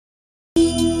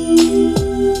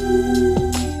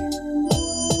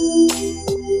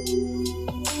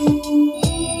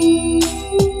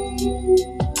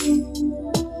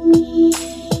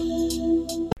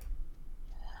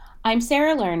I'm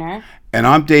Sarah Lerner. And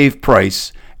I'm Dave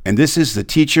Price, and this is the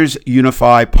Teachers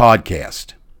Unify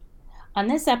podcast. On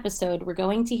this episode, we're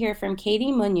going to hear from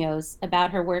Caitie Munoz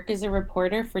about her work as a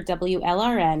reporter for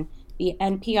WLRN, the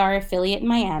NPR affiliate in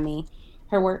Miami,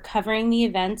 her work covering the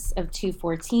events of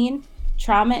 214,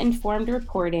 trauma-informed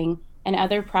reporting, and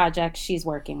other projects she's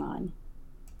working on.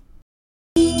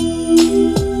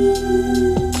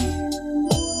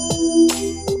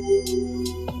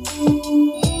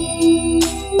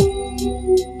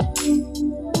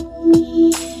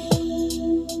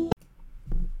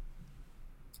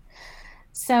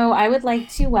 So I would like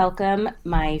to welcome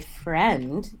my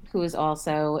friend, who is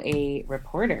also a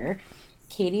reporter,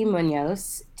 Caitie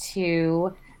Munoz,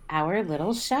 to our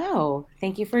little show.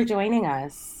 Thank you for joining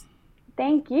us.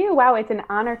 Thank you. Wow, it's an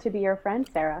honor to be your friend,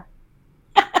 Sarah.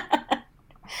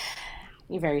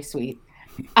 You're very sweet.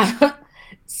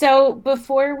 So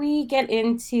before we get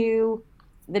into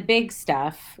the big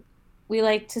stuff, we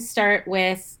like to start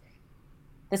with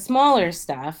the smaller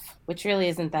stuff, which really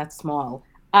isn't that small.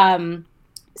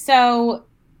 So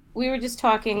we were just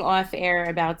talking off air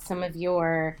about some of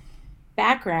your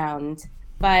background,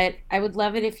 but I would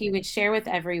love it if you would share with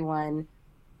everyone,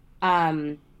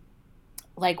 um,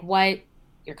 like what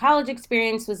your college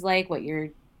experience was like, what your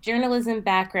journalism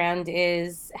background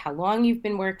is, how long you've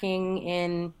been working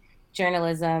in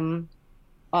journalism,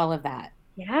 all of that.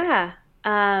 Yeah.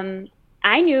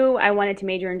 I knew I wanted to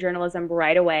major in journalism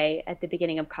right away at the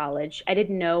beginning of college. I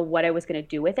didn't know what I was going to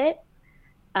do with it.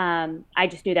 I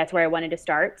just knew that's where I wanted to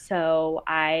start. So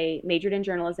I majored in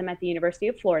journalism at the University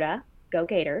of Florida. Go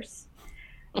Gators.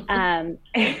 And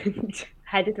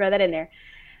had to throw that in there.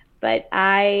 But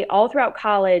all throughout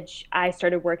college, I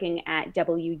started working at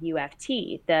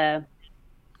WUFT, the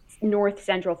North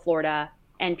Central Florida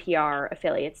NPR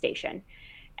affiliate station.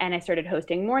 And I started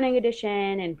hosting Morning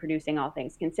Edition and producing All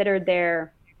Things Considered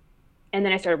there. And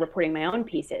then I started reporting my own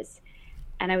pieces.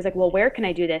 And I was like, well, where can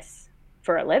I do this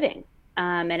for a living?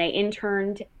 And I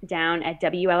interned down at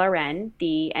WLRN,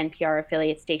 the NPR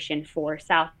affiliate station for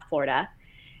South Florida.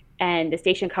 And the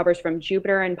station covers from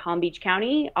Jupiter and Palm Beach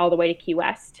County all the way to Key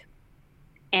West.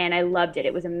 And I loved it.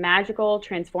 It was a magical,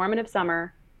 transformative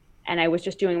summer. And I was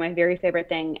just doing my very favorite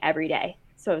thing every day.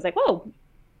 So I was like, whoa,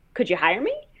 could you hire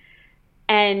me?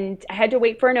 And I had to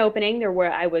wait for an opening.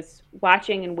 I was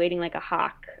watching and waiting like a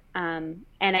hawk. And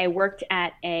I worked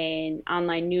at an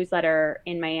online newsletter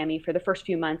in Miami for the first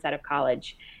few months out of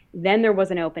college. Then there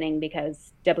was an opening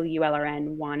because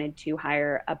WLRN wanted to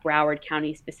hire a Broward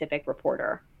County specific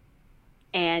reporter.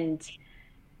 And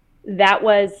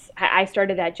I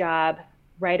started that job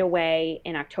right away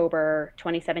in October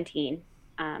 2017.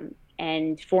 And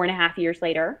 4.5 years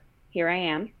later, here I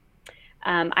am.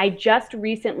 I just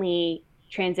recently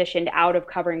transitioned out of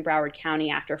covering Broward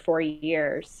County after 4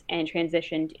 years and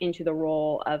transitioned into the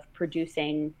role of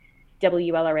producing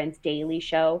WLRN's daily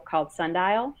show called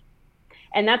Sundial.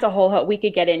 And that's a we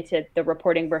could get into the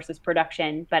reporting versus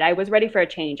production, but I was ready for a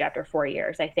change after 4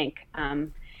 years, I think.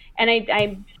 And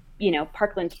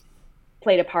Parkland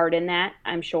played a part in that,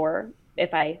 I'm sure,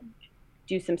 if I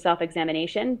do some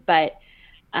self-examination, but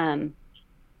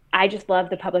I just love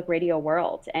the public radio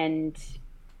world. And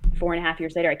 4.5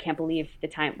 years later, I can't believe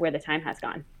where the time has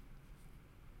gone.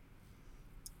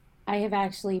 I have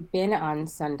actually been on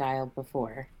Sundial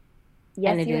before.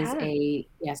 Yes, and it you is have.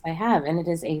 Yes, I have. And it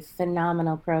is a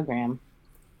phenomenal program.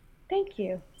 Thank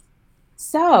you.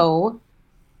 So,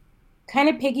 kind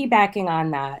of piggybacking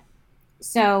on that.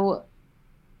 So,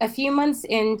 a few months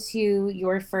into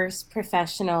your first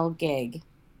professional gig,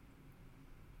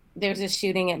 there's a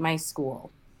shooting at my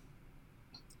school.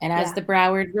 And as the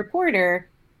Broward reporter,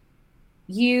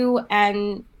 you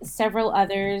and several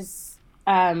others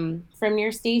from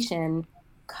your station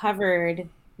covered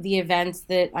the events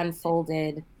that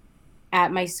unfolded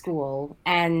at my school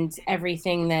and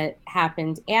everything that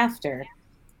happened after.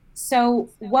 So,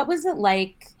 what was it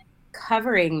like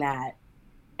covering that?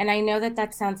 And I know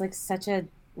that sounds like such a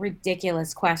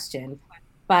ridiculous question,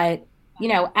 but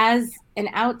as an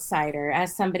outsider,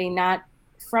 as somebody not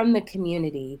from the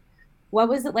community, what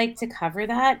was it like to cover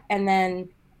that? And then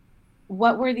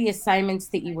what were the assignments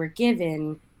that you were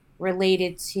given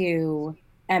related to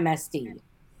MSD?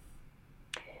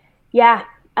 Yeah.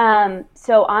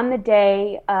 So on the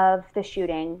day of the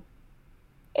shooting,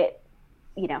 it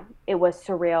was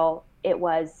surreal. It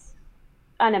was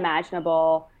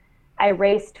unimaginable. I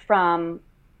was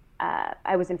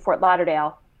in Fort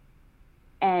Lauderdale,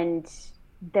 and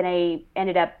then I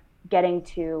ended up getting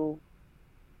to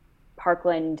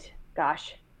Parkland,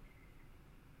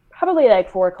 probably like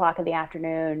 4 o'clock in the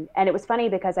afternoon. And it was funny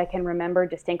because I can remember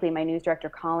distinctly my news director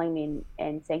calling me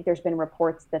and saying, there's been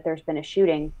reports that there's been a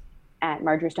shooting at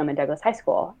Marjorie Stoneman Douglas High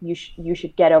School. You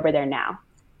should get over there now.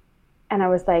 And I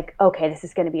was like, okay, this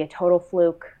is going to be a total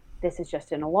fluke. This is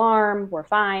just an alarm. We're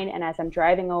fine. And as I'm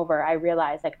driving over, I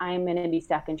realized like I'm going to be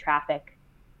stuck in traffic.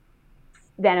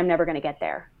 Then I'm never going to get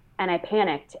there. And I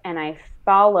panicked and I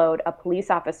followed a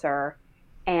police officer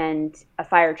and a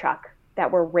fire truck that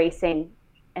were racing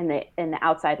in the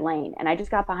outside lane. And I just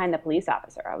got behind the police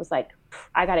officer. I was like,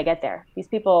 I got to get there. These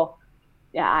people,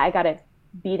 yeah, I got to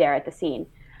be there at the scene.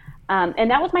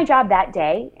 And that was my job that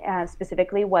day,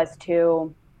 specifically, was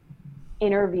to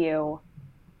interview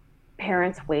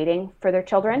parents waiting for their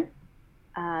children,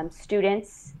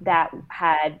 students that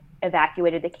had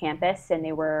evacuated the campus and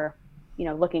they were,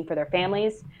 looking for their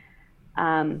families,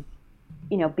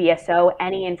 BSO,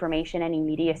 any information, any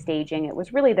media staging. It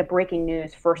was really the breaking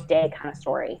news first day kind of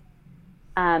story.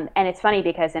 And it's funny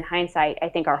because in hindsight, I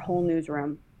think our whole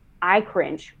newsroom, I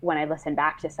cringe when I listen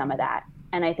back to some of that.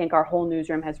 And I think our whole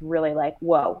newsroom has really like,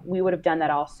 whoa, we would have done that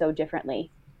all so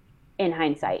differently in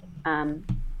hindsight.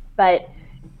 But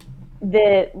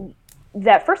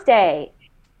that first day,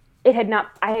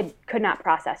 I could not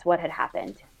process what had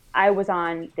happened. I was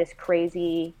on this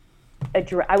crazy,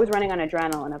 I was running on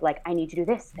adrenaline of like, I need to do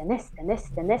this and this and this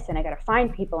and this, and I got to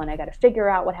find people and I got to figure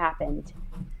out what happened.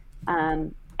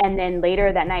 And then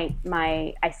later that night,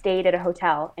 I stayed at a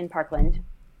hotel in Parkland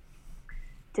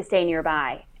to stay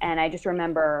nearby, and I just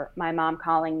remember my mom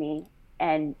calling me,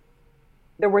 and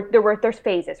there's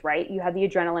phases, right? You have the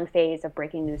adrenaline phase of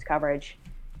breaking news coverage,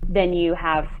 then you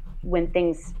have when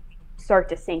things start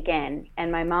to sink in,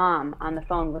 and my mom on the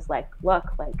phone was like, look,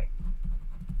 like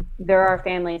there are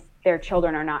families, their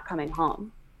children are not coming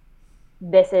home.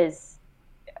 This is,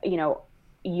 you're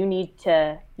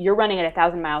running at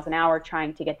 1,000 miles an hour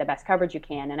trying to get the best coverage you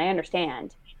can. And I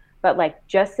understand, but like,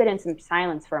 just sit in some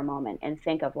silence for a moment and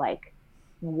think of like,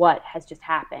 what has just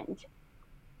happened.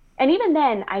 And even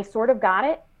then I sort of got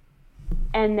it.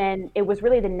 And then it was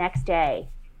really the next day.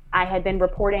 I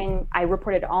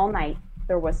reported all night.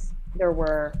 There was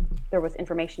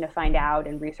information to find out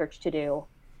and research to do.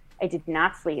 I did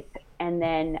not sleep. And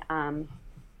then,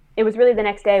 it was really the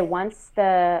next day, once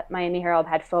the Miami Herald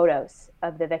had photos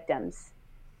of the victims,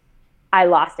 I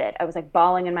lost it. I was like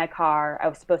bawling in my car. I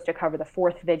was supposed to cover the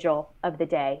fourth vigil of the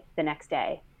day, the next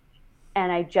day.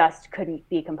 And I just couldn't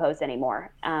be composed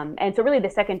anymore. And so really the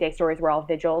second day stories were all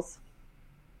vigils,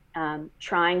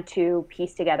 trying to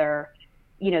piece together,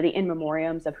 the in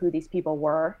memoriams of who these people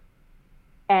were.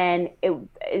 And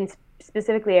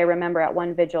specifically, I remember at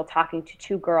one vigil talking to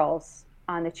two girls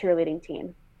on the cheerleading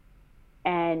team,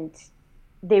 and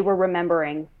they were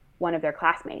remembering one of their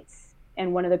classmates.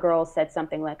 And one of the girls said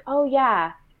something like, oh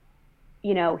yeah,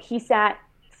 he sat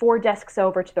 4 desks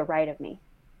over to the right of me.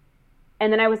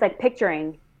 And then I was like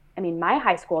picturing, my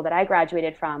high school that I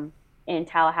graduated from in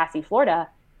Tallahassee, Florida,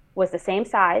 was the same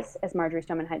size as Marjorie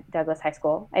Stoneman Douglas High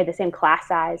School. I had the same class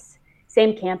size,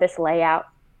 same campus layout,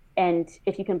 and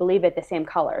if you can believe it, the same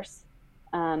colors.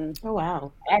 Oh,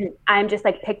 wow. And I'm just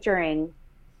like picturing,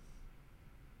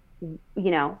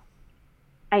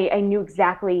 I knew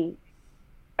exactly,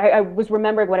 I was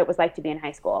remembering what it was like to be in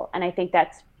high school. And I think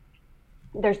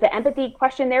there's the empathy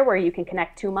question there where you can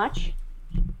connect too much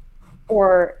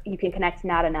or you can connect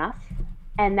not enough.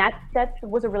 And that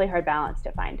was a really hard balance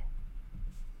to find.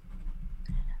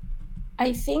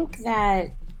 I think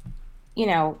that,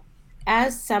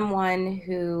 as someone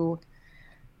who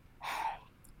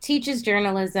teaches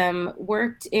journalism,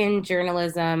 worked in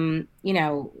journalism,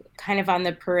 kind of on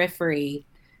the periphery,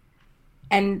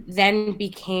 and then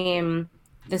became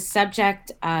the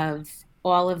subject of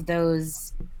all of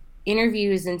those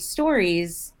interviews and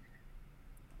stories,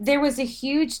 there was a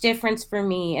huge difference for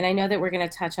me. And I know that we're going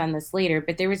to touch on this later,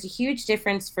 but there was a huge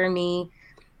difference for me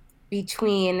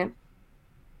between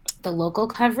the local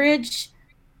coverage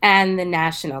and the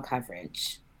national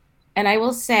coverage. And I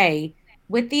will say,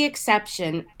 with the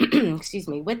exception,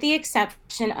 with the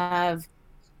exception of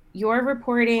your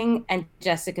reporting and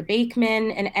Jessica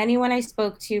Bakeman and anyone I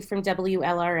spoke to from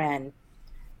WLRN,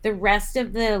 the rest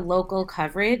of the local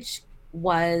coverage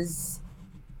was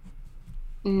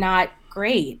not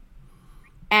great.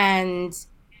 And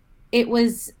it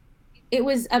was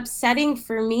upsetting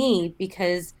for me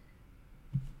because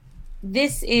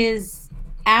this is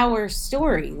our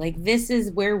story. Like, this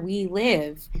is where we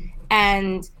live.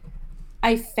 And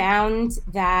I found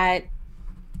that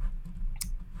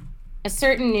a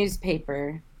certain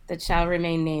newspaper that shall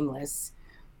remain nameless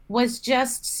was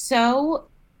just so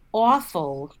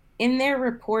awful in their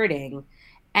reporting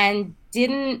and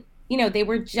didn't, they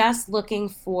were just looking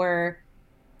for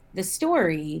the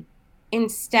story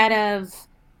instead of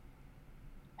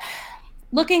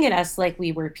looking at us like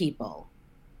we were people,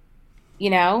 you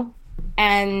know,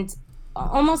 and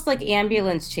almost like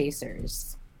ambulance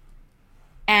chasers.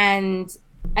 And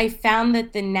I found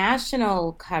that the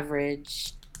national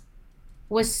coverage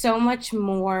was so much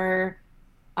more,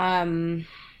 I don't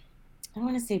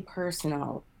want to say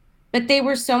personal, but they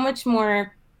were so much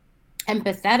more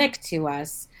empathetic to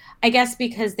us. I guess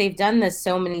because they've done this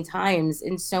so many times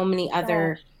in so many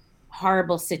other Gosh,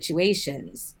 horrible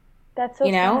situations, that's so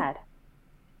you know? sad.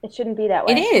 It shouldn't be that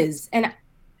It way. is. And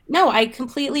no, I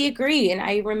completely agree. And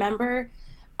I remember,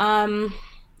 um,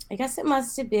 I guess it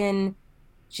must have been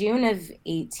June of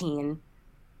 18.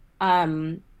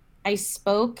 Um, I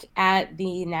spoke at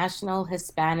the National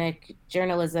Hispanic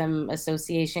Journalism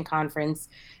Association conference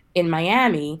in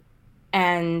Miami,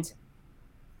 and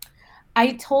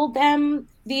I told them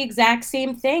the exact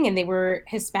same thing. And they were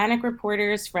Hispanic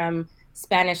reporters from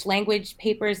Spanish language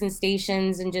papers and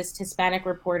stations, and just Hispanic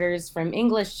reporters from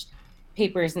English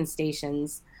papers and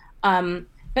stations.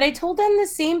 But I told them the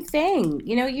same thing.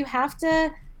 You have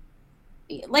to,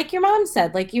 like your mom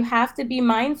said, like you have to be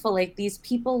mindful. Like these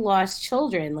people lost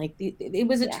children. Like it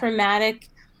was a Yeah. traumatic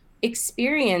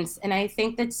experience. And I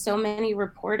think that so many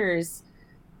reporters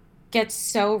get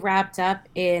so wrapped up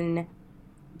in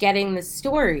getting the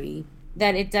story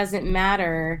that it doesn't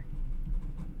matter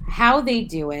how they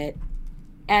do it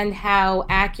and how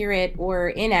accurate or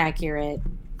inaccurate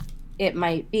it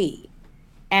might be.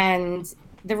 And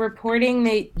the reporting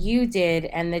that you did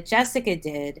and that Jessica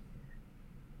did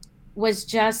was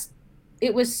just,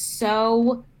 it was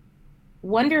so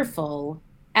wonderful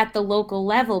at the local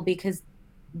level because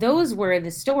those were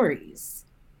the stories.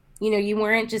 You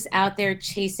weren't just out there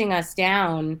chasing us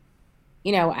down.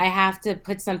 I have to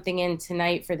put something in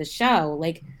tonight for the show.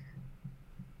 Like,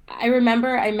 I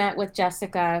remember I met with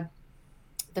Jessica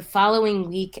the following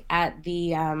week at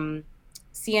the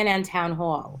CNN town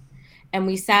hall, and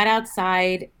we sat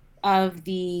outside of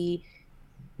the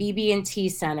BB&T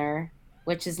Center,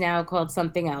 which is now called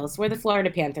something else, where the Florida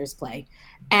Panthers play.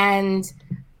 And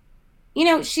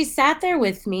she sat there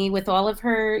with me with all of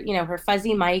her, her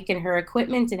fuzzy mic and her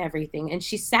equipment and everything. And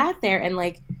she sat there and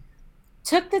like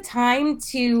took the time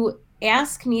to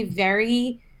ask me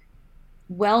very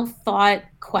well thought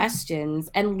questions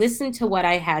and listen to what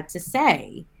I had to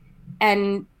say.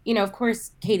 And, of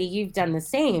course, Caitie, you've done the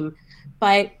same.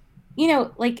 But,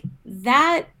 like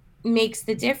that makes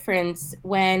the difference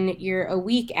when you're a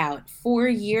week out, 4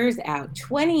 years out,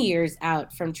 20 years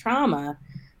out from trauma,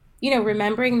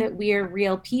 remembering that we are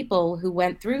real people who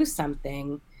went through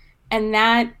something. And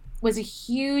that was a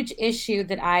huge issue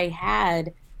that I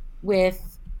had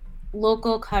with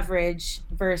local coverage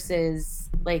versus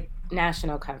like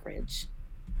national coverage.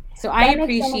 So I That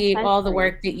makes so much appreciate sense all the for me.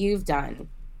 work that you've done.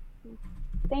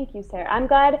 Thank you, Sarah. I'm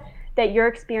glad that your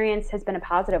experience has been a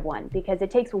positive one because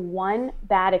it takes one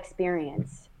bad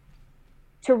experience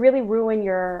to really ruin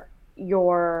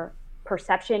your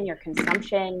perception, your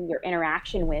consumption, your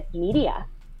interaction with media.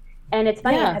 And it's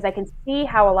funny Yeah. because I can see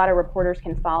how a lot of reporters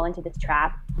can fall into this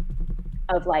trap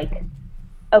of like,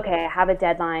 okay, I have a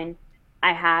deadline.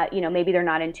 I have, maybe they're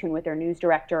not in tune with their news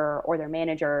director or their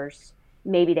managers.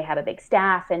 Maybe they have a big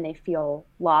staff and they feel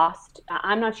lost.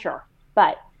 I'm not sure.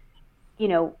 But, you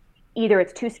know, either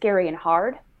it's too scary and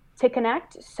hard to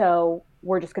connect. So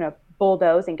we're just going to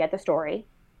bulldoze and get the story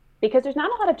because there's not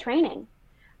a lot of training.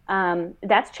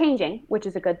 That's changing, which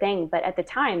is a good thing. But at the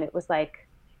time, it was like,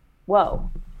 whoa,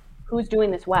 who's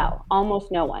doing this well?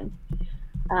 Almost no one.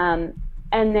 Um,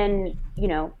 and then,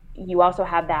 you also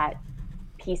have that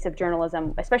piece of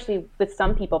journalism, especially with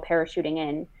some people parachuting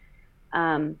in,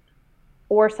 um,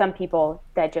 or some people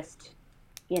that just,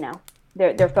 you know,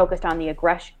 they're focused on the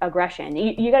aggression.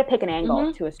 You got to pick an angle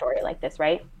Mm-hmm. to a story like this,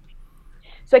 right?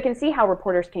 So I can see how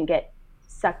reporters can get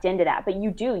sucked into that, but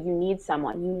you need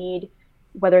someone. You need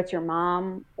whether it's your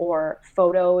mom or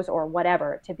photos or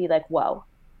whatever to be like, whoa,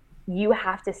 you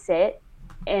have to sit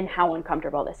in how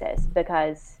uncomfortable this is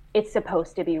because it's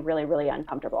supposed to be really, really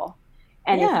uncomfortable.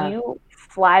 And if Yeah. you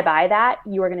fly by that,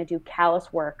 you are going to do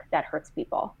callous work that hurts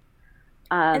people.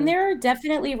 And Um, there are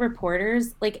definitely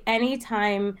reporters, like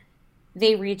anytime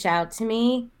they reach out to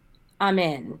me, I'm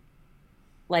in.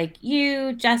 Like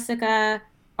you, Jessica,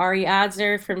 Ari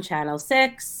Adzer from Channel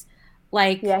 6.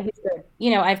 Like, yeah, he's good.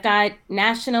 I've got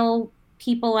national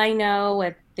people I know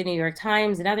at the New York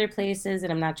Times and other places,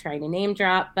 and I'm not trying to name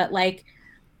drop, but like,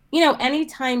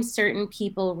 anytime certain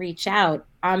people reach out,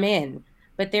 I'm in.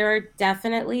 But there are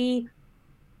definitely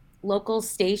local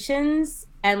stations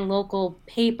and local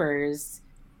papers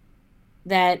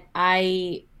that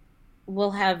I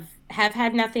will have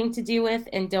had nothing to do with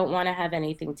and don't want to have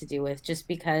anything to do with, just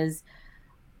because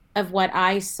of what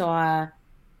I saw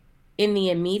in the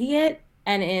immediate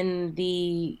and in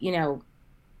the,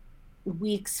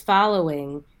 weeks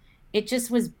following. It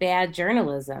just was bad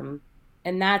journalism.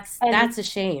 And And that's a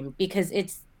shame, because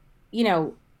it's, you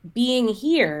know, being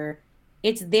here,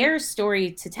 it's their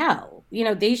story to tell.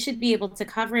 They should be able to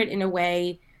cover it in a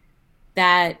way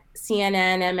that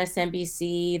CNN,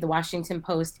 MSNBC, the Washington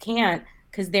Post can't,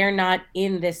 because they're not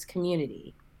in this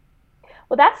community.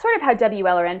 well, that's sort of how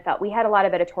WLRN felt. We had a lot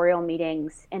of editorial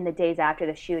meetings in the days after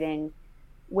the shooting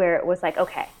where it was like,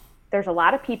 okay, there's a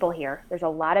lot of people here, there's a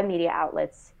lot of media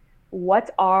outlets.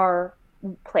 What's our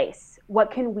place?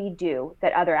 What can we do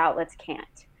that other outlets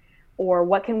can't? Or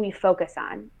what can we focus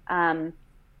on? And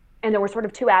there were sort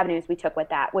of two avenues we took with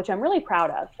that, which I'm really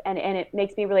proud of. And it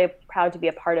makes me really proud to be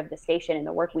a part of the station and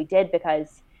the work we did,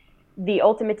 because the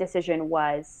ultimate decision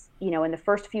was, in the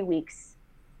first few weeks,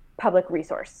 public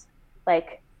resource.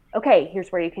 Like, okay,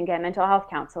 here's where you can get mental health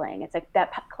counseling. It's like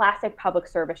that classic public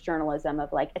service journalism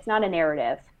of like, it's not a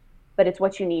narrative, but it's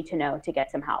what you need to know to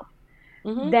get some help.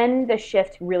 Mm-hmm. Then the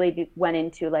shift really went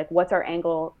into like, what's our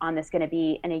angle on this going to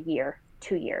be in a year,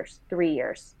 2 years, 3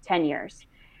 years, 10 years?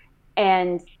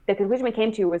 And the conclusion we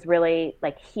came to was really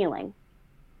like healing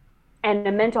and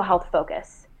a mental health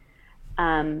focus.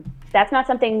 That's not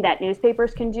something that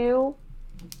newspapers can do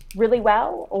really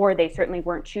well, or they certainly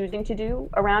weren't choosing to do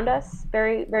around us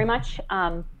very, very much.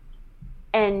 And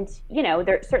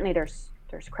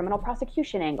there's criminal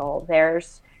prosecution angle.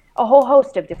 There's a whole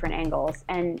host of different angles,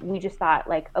 and we just thought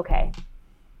like, okay,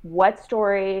 what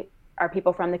story are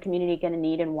people from the community going to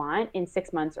need and want in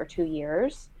 6 months or 2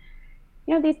 years?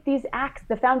 These acts,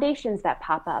 the foundations that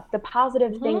pop up, the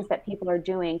positive Mm-hmm. things that people are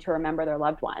doing to remember their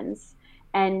loved ones,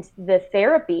 and the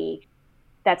therapy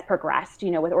that's progressed,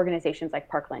 with organizations like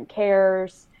Parkland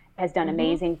Cares has done Mm-hmm.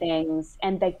 amazing things,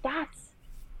 and like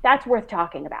that's worth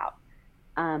talking about.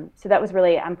 So that was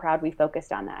really, I'm proud we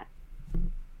focused on that.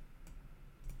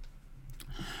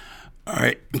 All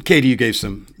right, Caitie, you gave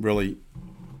some really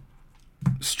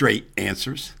straight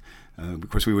answers. Of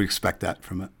course, we would expect that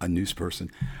from a news person.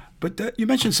 But you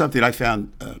mentioned something I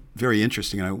found very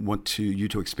interesting, and I want you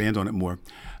to expand on it more.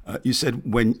 You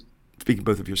said when speaking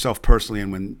both of yourself personally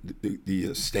and when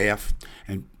the staff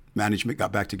and management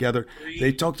got back together,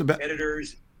 they talked about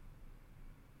editors.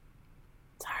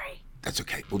 Sorry. That's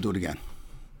okay. We'll do it again.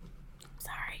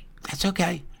 Sorry. That's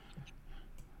okay.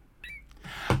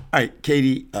 All right,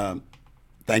 Caitie.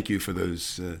 Thank you for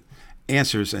those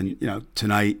answers. And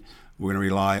tonight we're going to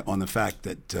rely on the fact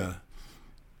that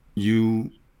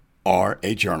you are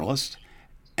a journalist,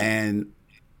 and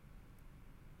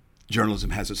journalism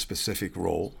has a specific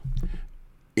role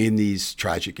in these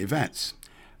tragic events.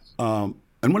 And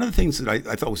one of the things that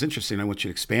I thought was interesting, I want you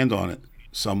to expand on it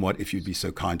somewhat, if you'd be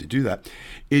so kind to do that,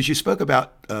 is you spoke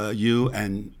about you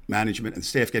and management and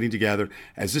staff getting together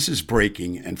as this is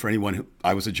breaking. And for anyone who,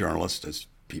 I was a journalist, as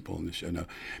people in the show know,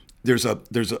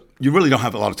 you really don't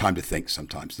have a lot of time to think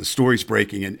sometimes. The story's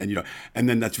breaking, and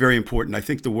then that's very important. I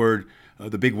think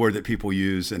the big word that people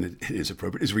use, and it is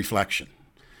appropriate, is reflection.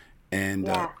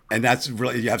 Yeah. And that's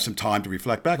really, you have some time to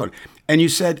reflect back on it. And you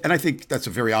said, and I think that's a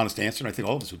very honest answer, and I think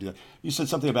all of us would do that. You said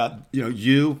something about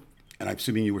you, and I'm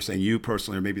assuming you were saying you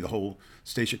personally, or maybe the whole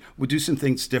station would do some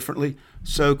things differently.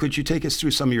 So could you take us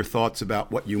through some of your thoughts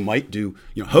about what you might do?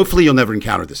 Hopefully you'll never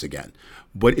encounter this again.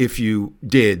 But if you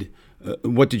did,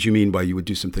 what did you mean by you would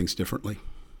do some things differently?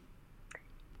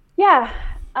 Yeah.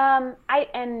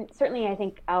 And certainly I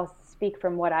think I'll speak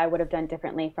from what I would have done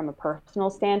differently from a personal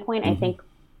standpoint. I Mm-hmm. think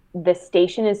the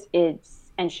station is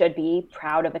and should be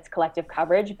proud of its collective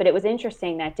coverage, but it was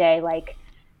interesting that day. Like,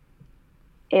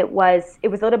 it was a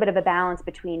little bit of a balance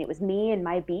between, it was me and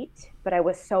my beat, but I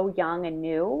was so young and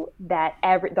new that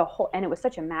and it was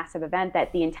such a massive event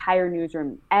that the entire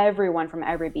newsroom, everyone from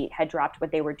every beat had dropped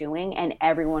what they were doing, and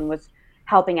everyone was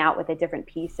helping out with a different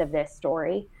piece of this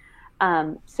story.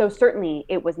 So certainly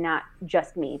it was not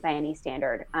just me by any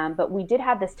standard, but we did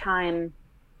have this time.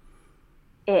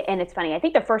 And it's funny, I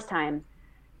think the first time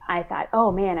I thought,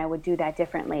 oh man, I would do that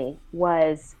differently,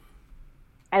 was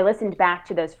I listened back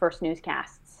to those first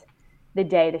newscasts the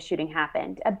day the shooting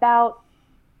happened, about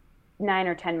 9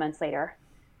 or 10 months later.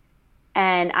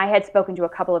 And I had spoken to a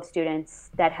couple of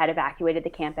students that had evacuated the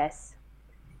campus,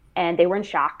 and they were in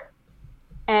shock.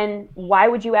 And why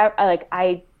would you like,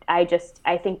 I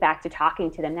think back to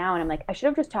talking to them now, and I'm like, I should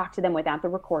have just talked to them without the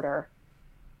recorder.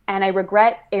 And I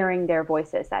regret airing their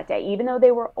voices that day, even though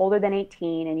they were older than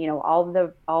 18, and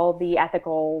all the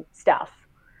ethical stuff.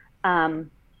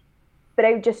 But but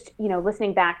I just,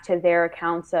 listening back to their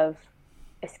accounts of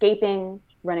escaping,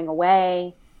 running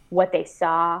away, what they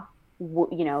saw,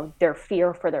 their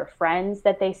fear for their friends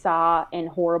that they saw in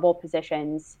horrible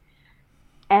positions.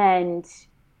 And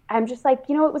I'm just like,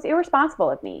 it was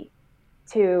irresponsible of me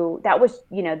that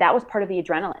was part of the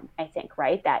adrenaline, I think,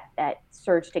 right? That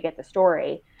surge to get the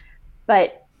story.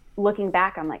 But looking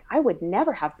back, I'm like, I would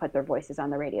never have put their voices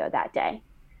on the radio that day.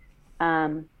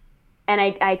 Um, and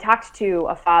I talked to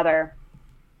a father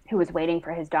who was waiting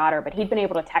for his daughter, but he'd been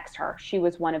able to text her. She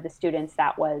was one of the students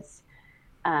that was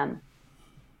um,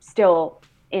 still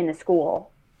in the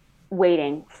school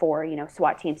waiting for,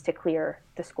 SWAT teams to clear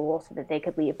the school so that they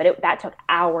could leave. But that took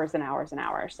hours and hours and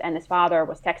hours. And his father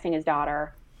was texting his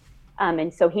daughter.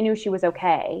 And so he knew she was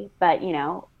okay. But,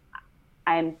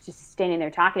 I'm just standing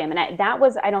there talking to him. And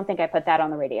I don't think I put that on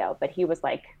the radio, but he was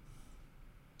like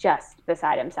just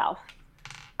beside himself.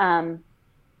 Um,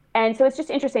 and so it's just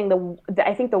interesting.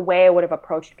 I think the way I would have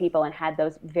approached people and had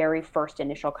those very first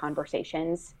initial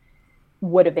conversations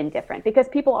would have been different because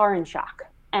people are in shock.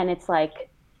 And it's like,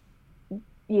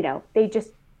 they just,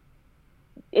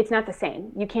 it's not the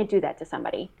same. You can't do that to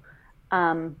somebody.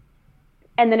 And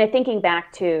then thinking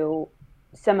back to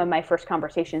some of my first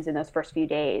conversations in those first few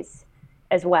days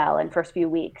as well, and first few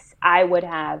weeks, I would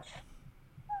have,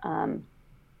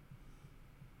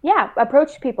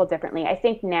 approached people differently. I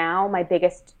think now my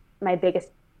biggest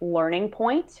learning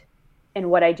point in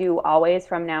what I do always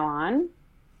from now on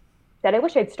that I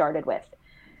wish I'd started with,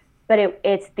 but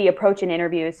it's the approach in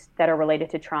interviews that are related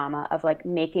to trauma of like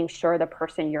making sure the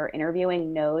person you're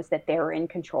interviewing knows that they're in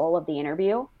control of the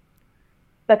interview,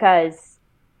 because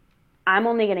I'm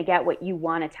only going to get what you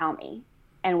want to tell me.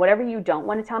 And whatever you don't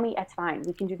want to tell me, that's fine.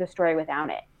 We can do the story without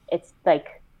it. It's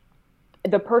like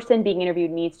the person being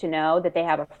interviewed needs to know that they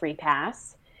have a free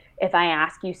pass. If I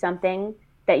ask you something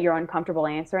that you're uncomfortable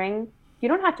answering, you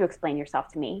don't have to explain yourself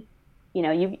to me.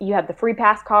 You have the free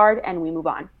pass card and we move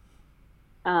on.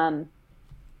 And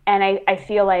I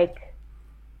feel like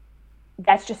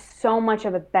that's just so much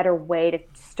of a better way to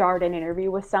start an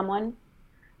interview with someone.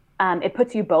 It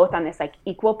puts you both on this like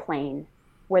equal plane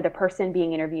where the person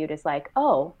being interviewed is like,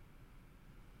 oh,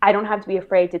 I don't have to be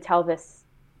afraid to tell this,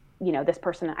 this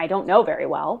person I don't know very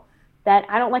well that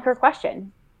I don't like her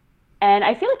question. And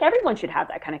I feel like everyone should have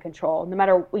that kind of control, no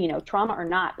matter, trauma or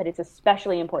not, but it's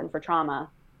especially important for trauma.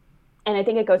 And I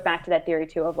think it goes back to that theory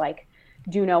too of like,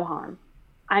 do no harm.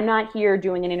 I'm not here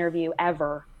doing an interview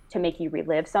ever to make you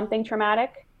relive something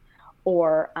traumatic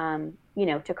or,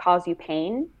 to cause you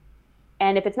pain.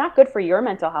 And if it's not good for your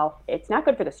mental health, it's not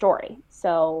good for the story.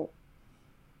 So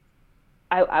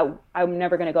I'm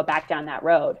never going to go back down that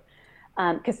road.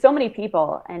 Because so many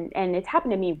people, and it's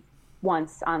happened to me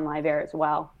once on live air as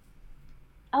well.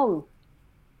 Oh,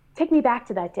 take me back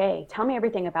to that day. Tell me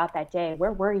everything about that day.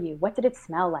 Where were you? What did it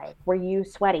smell like? Were you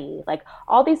sweaty? Like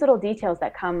all these little details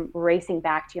that come racing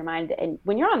back to your mind. And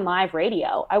when you're on live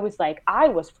radio, I was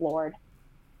floored.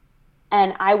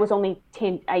 And I was only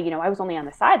I was only on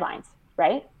the sidelines,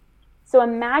 right? So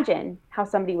imagine how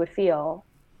somebody would feel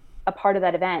a part of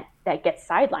that event that gets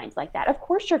sidelined like that. Of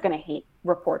course you're going to hate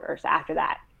reporters after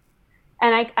that.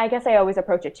 And I guess I always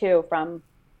approach it too from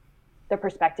the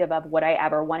perspective of would I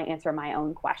ever want to answer my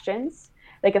own questions?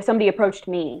 Like if somebody approached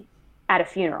me at a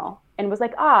funeral and was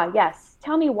like, yes,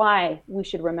 tell me why we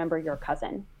should remember your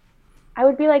cousin. I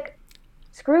would be like,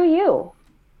 screw you.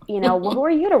 Who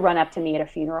are you to run up to me at a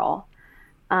funeral?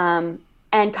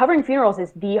 And covering funerals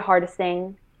is the hardest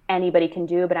thing anybody can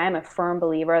do, but I'm a firm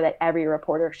believer that every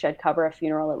reporter should cover a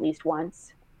funeral at least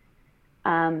once.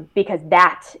 Because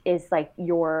that is like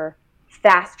your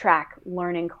fast track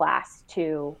learning class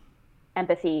to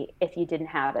empathy if you didn't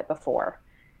have it before.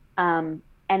 And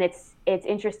it's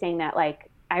interesting that like,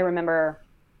 I remember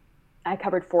I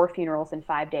covered 4 funerals in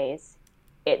 5 days.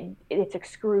 It's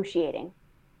excruciating.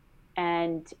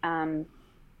 And,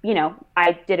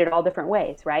 I did it all different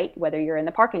ways, right? Whether you're in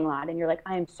the parking lot and you're like,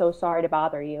 I am so sorry to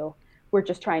bother you. We're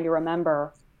just trying to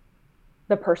remember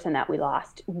the person that we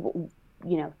lost.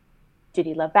 Did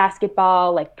he love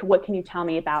basketball? Like, what can you tell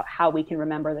me about how we can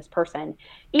remember this person?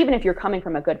 Even if you're coming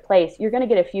from a good place, you're going to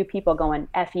get a few people going,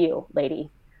 F you, lady.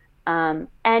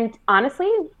 And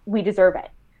honestly, we deserve it.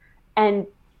 And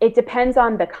it depends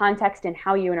on the context and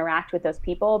how you interact with those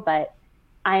people. But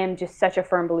I am just such a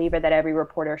firm believer that every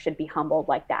reporter should be humbled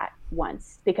like that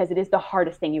once, because it is the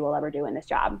hardest thing you will ever do in this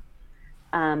job.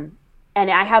 And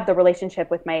I have the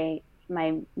relationship with my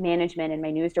management and my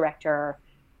news director.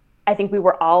 I think we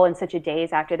were all in such a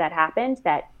daze after that happened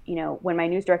that, when my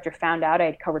news director found out I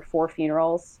had covered 4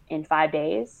 funerals in 5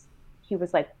 days, he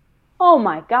was like, oh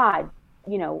my God,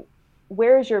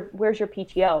 where's your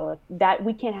PTO? That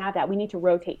we can't have that. We need to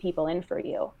rotate people in for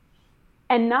you.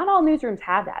 And not all newsrooms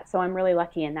have that. So I'm really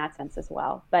lucky in that sense as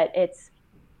well. But it's,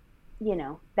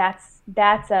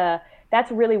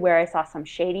 that's really where I saw some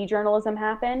shady journalism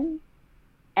happen.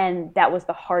 And that was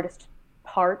the hardest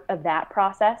part of that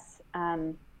process.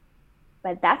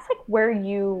 But that's like where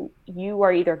you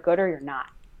are either good or you're not.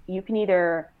 You can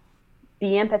either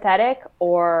be empathetic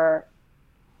or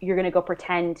you're going to go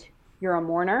pretend you're a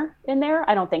mourner in there.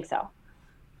 I don't think so.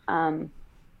 Um,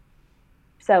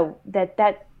 so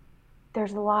that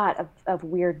there's a lot of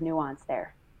weird nuance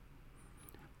there.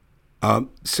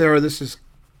 Sarah, this is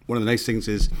one of the nice things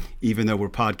is even though we're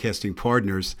podcasting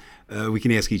partners, we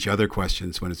can ask each other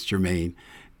questions when it's germane.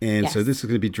 And so Yes. this is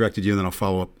going to be directed to you, and then I'll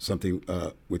follow up something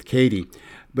with Caitie.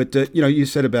 But you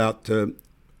said about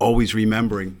always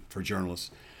remembering for journalists,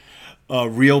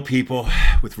 real people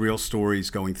with real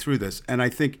stories going through this, and I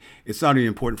think it's not only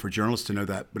important for journalists to know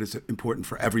that, but it's important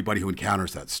for everybody who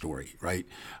encounters that story, right?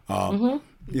 Um,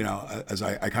 Mm-hmm. as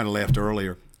I kind of laughed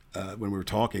earlier when we were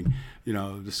talking,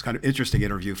 this is kind of interesting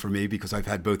interview for me because I've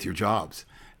had both your jobs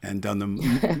and done them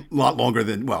a lot longer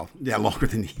than, well, yeah, longer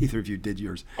than either of you did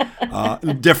yours.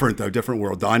 Different, though, different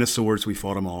world. Dinosaurs, we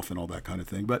fought them off and all that kind of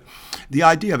thing. But the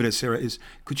idea of it is, Sarah, is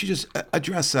could you just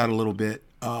address that a little bit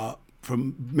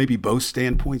from maybe both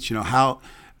standpoints? How,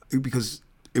 because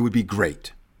it would be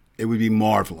great. It would be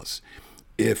marvelous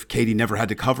if Caitie never had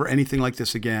to cover anything like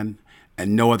this again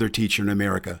and no other teacher in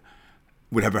America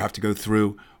would ever have to go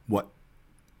through what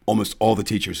almost all the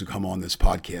teachers who come on this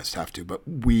podcast have to. But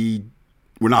we're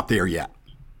not there yet.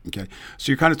 Okay,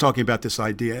 so you're kind of talking about this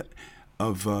idea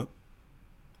of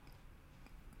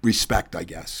respect, I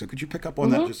guess. So could you pick up on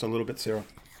that Mm-hmm. just a little bit, Sarah?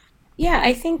 Yeah,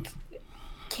 I think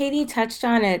Caitie touched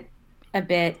on it a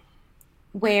bit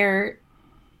where,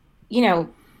 you know,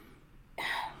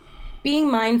 being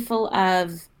mindful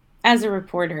of, as a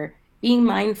reporter, being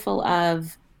mindful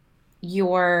of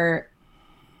your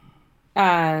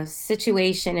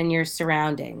situation and your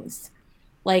surroundings.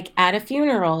 Like at a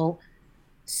funeral,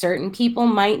 certain people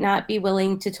might not be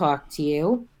willing to talk to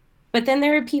you, but then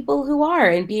there are people who are,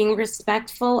 and being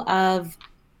respectful of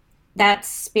that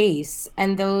space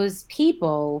and those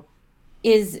people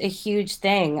is a huge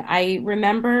thing. I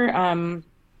remember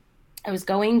I was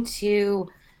going to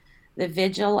the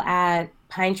vigil at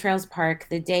Pine Trails Park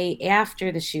the day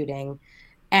after the shooting,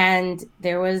 and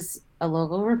there was a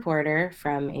local reporter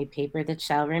from a paper that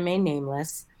shall remain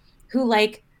nameless who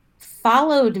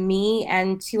followed me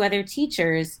and two other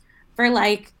teachers for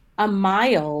a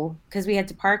mile because we had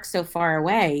to park so far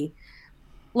away.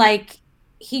 Like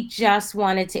he just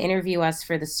wanted to interview us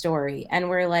for the story. And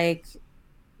we're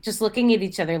just looking at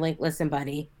each other like, listen,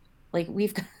 buddy,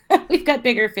 we've got we've got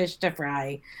bigger fish to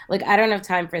fry. Like, I don't have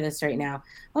time for this right now.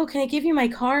 Oh, can I give you my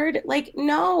card? Like,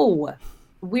 no,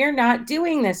 we're not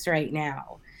doing this right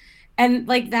now. And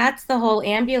that's the whole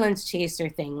ambulance chaser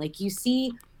thing. Like you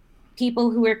see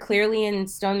people who are clearly in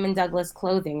Stoneman Douglas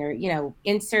clothing or,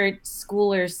 insert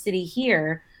school or city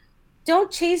here.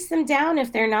 Don't chase them down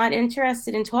if they're not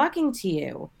interested in talking to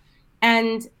you.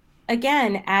 And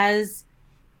again, as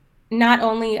not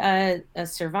only a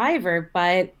survivor,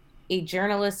 but a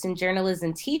journalist and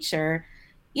journalism teacher,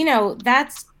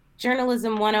 that's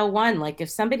journalism 101. Like, if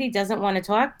somebody doesn't want to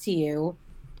talk to you,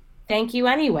 thank you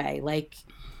anyway.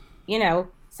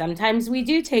 Sometimes we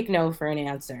do take no for an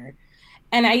answer.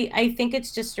 And I think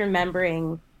it's just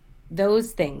remembering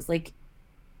those things. Like,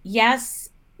 yes,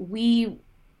 we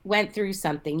went through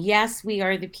something. Yes, we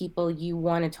are the people you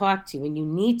want to talk to and you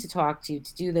need to talk to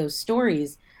do those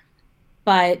stories.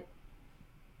 But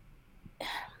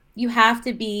you have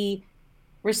to be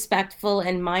respectful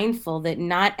and mindful that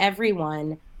not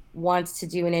everyone wants to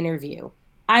do an interview.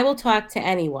 I will talk to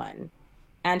anyone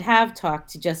and have talked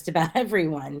to just about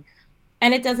everyone,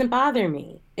 and it doesn't bother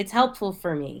me. It's helpful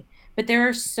for me. But there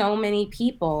are so many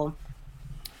people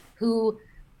who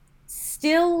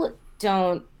still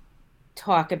don't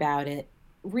talk about it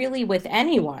really with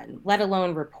anyone, let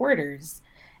alone reporters.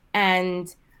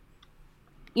 And,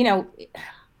 you know,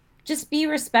 just be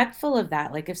respectful of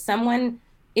that. Like if someone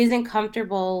isn't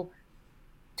comfortable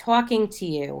talking to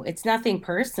you, it's nothing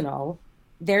personal.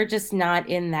 They're just not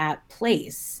in that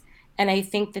place. And I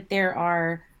think that there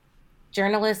are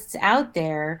journalists out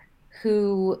there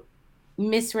who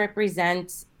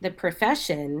misrepresent the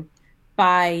profession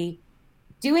by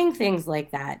doing things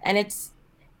like that. And it's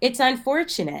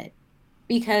unfortunate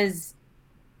because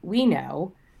we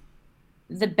know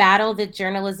the battle that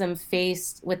journalism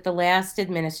faced with the last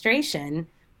administration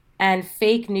and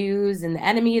fake news and the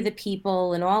enemy of the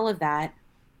people and all of that.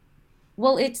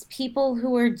 Well, it's people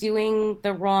who are doing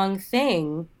the wrong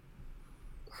thing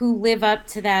who live up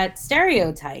to that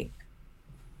stereotype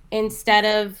instead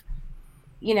of,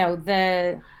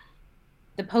 the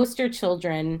poster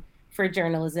children for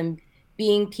journalism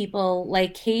being people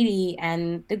like Caitie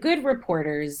and the good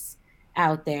reporters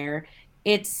out there.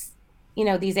 It's,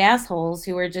 these assholes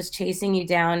who are just chasing you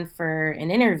down for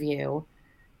an interview.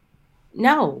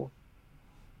 No.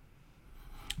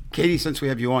 Caitie, since we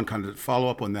have you on, kind of follow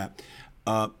up on that.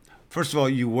 Uh, First of all,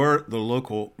 you were the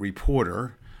local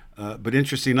reporter, but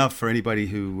interesting enough for anybody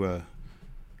who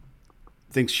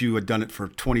thinks you had done it for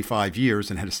 25 years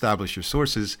and had established your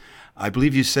sources, I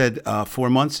believe you said 4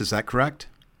 months. Is that correct?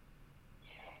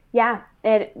 Yeah,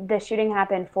 the shooting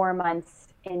happened 4 months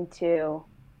into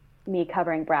me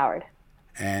covering Broward.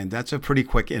 And that's a pretty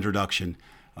quick introduction.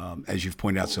 As you've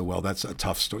pointed out so well, that's a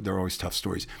tough story. There are always tough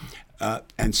stories.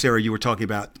 And Sarah, you were talking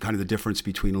about kind of the difference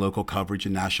between local coverage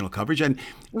and national coverage. And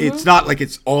it's not like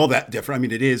it's all that different. I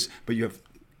mean, it is, but you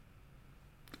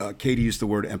have, Caitie used the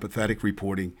word empathetic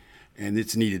reporting, and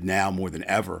it's needed now more than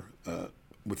ever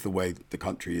with the way the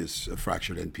country is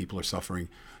fractured and people are suffering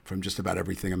from just about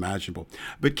everything imaginable.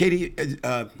 But Caitie,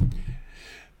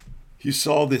 you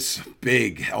saw this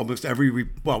big, almost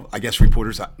well, I guess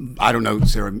reporters, I don't know,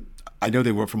 Sarah, I know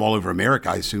they were from all over America.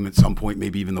 I assume at some point,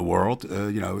 maybe even the world. It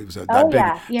was Oh that big,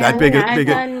 yeah. Yeah, biggest I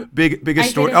did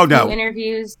story. a Oh few no.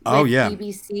 interviews Oh with yeah.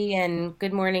 BBC and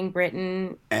Good Morning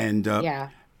Britain. And Yeah.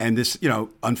 and this,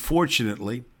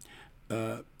 unfortunately,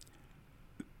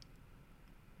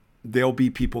 there'll be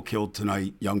people killed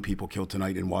tonight, young people killed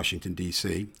tonight in Washington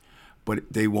D.C.,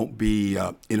 but they won't be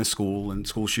in a school, and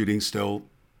school shootings still,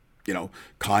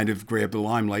 kind of grab the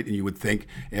limelight. And you would think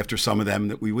after some of them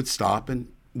that we would stop,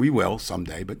 and we will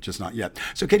someday, but just not yet.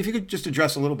 So, Kate, if you could just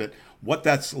address a little bit what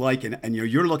that's like, and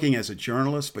you're looking as a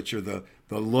journalist, but you're the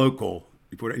local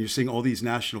reporter, and you're seeing all these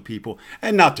national people,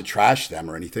 and not to trash them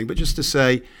or anything, but just to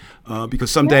say,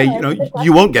 because someday, No, it's a good you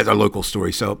question. won't get a local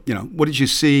story. So, what did you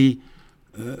see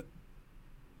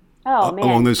Oh along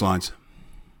man. those lines?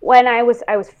 When I was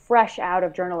fresh out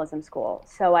of journalism school,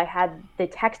 so I had the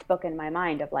textbook in my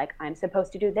mind of like I'm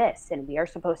supposed to do this and we are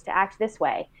supposed to act this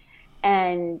way.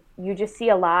 And you just see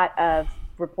a lot of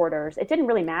reporters. It didn't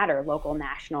really matter local,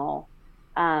 national,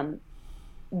 um,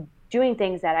 doing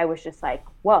things that I was just like,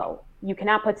 whoa, you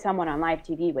cannot put someone on live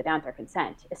TV without their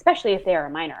consent, especially if they are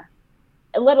a minor,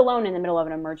 let alone in the middle of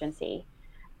an emergency.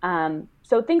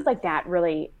 So things like that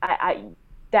really,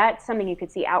 that's something you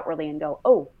could see outwardly and go,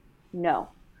 oh no.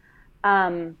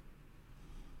 Um,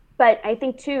 but I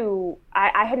think too,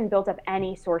 I hadn't built up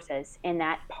any sources in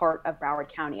that part of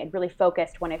Broward County. I'd really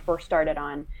focused when I first started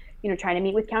on, trying to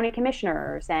meet with county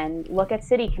commissioners and look at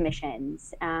city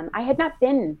commissions. I had not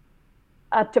been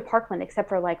up to Parkland except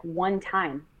for like one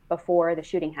time before the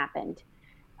shooting happened.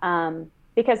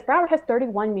 Because Broward has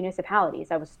 31 municipalities.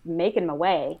 I was making my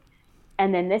way,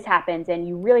 and then this happens, and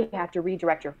you really have to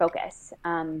redirect your focus.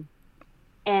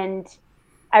 And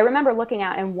I remember looking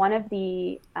out, and one of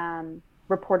the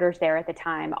reporters there at the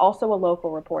time, also a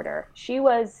local reporter, she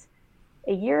was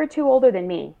a year or two older than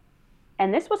me.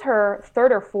 And this was her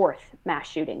third or fourth mass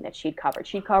shooting that she'd covered.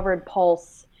 She covered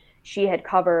Pulse. She had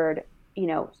covered,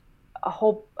 a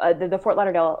whole, the Fort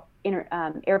Lauderdale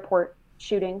airport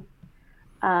shooting.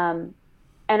 Um,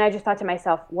 and I just thought to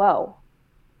myself, whoa,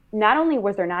 not only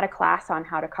was there not a class on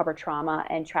how to cover trauma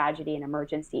and tragedy and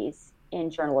emergencies in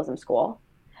journalism school,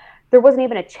 there wasn't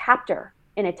even a chapter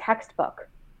in a textbook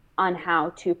on how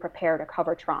to prepare to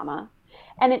cover trauma.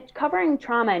 And covering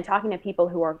trauma and talking to people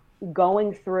who are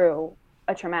going through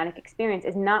a traumatic experience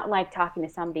is not like talking to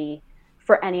somebody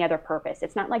for any other purpose.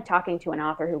 It's not like talking to an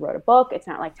author who wrote a book. It's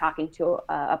not like talking to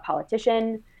a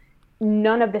politician.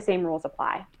 None of the same rules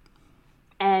apply.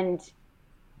 And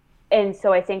and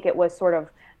so I think it was sort of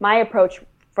my approach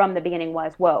from the beginning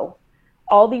was, whoa,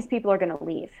 all these people are going to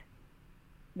leave.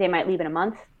 They might leave in a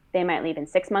month, they might leave in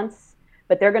 6 months,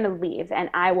 but they're going to leave and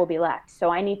I will be left. So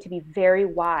I need to be very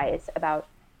wise about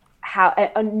how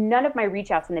none of my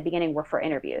reach outs in the beginning were for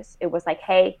interviews. It was like,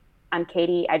 hey, I'm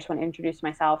Caitie. I just want to introduce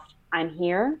myself. I'm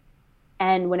here.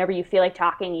 And whenever you feel like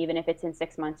talking, even if it's in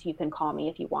 6 months, you can call me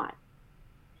if you want.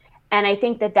 And I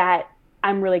think that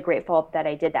I'm really grateful that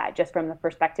I did that, just from the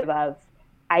perspective of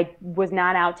I was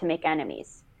not out to make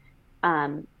enemies.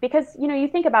 Because, you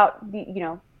think about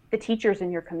the teachers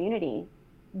in your community,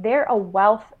 they're a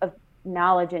wealth of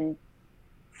knowledge and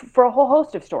for a whole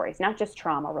host of stories, not just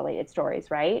trauma related stories,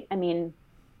 right? I mean,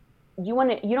 you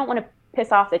don't want to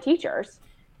piss off the teachers.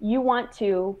 You want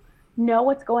to know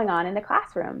what's going on in the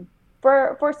classroom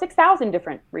for 6,000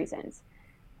 different reasons.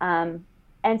 Um,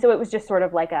 and so it was just sort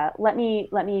of like a let me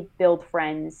build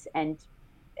friends and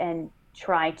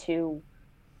try to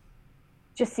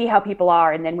just see how people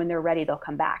are, and then when they're ready, they'll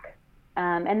come back.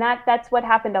 And that's what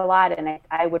happened a lot. And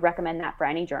I would recommend that for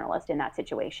any journalist in that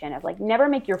situation of like, never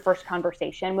make your first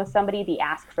conversation with somebody the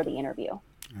ask for the interview.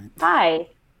 Right. Hi,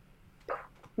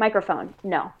 microphone.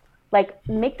 No, like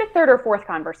make the third or fourth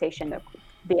conversation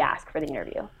the ask for the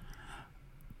interview.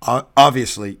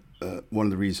 Obviously, one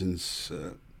of the reasons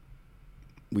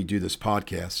we do this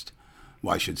podcast,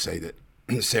 well, I should say that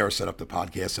Sarah set up the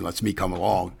podcast and lets me come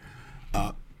along,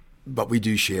 but we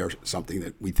do share something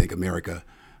that we think America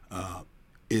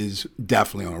is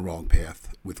definitely on a wrong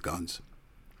path with guns.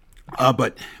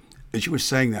 But as you were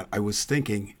saying that, I was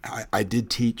thinking I did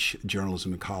teach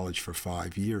journalism in college for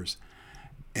 5 years,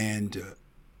 and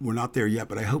we're not there yet.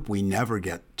 But I hope we never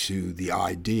get to the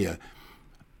idea.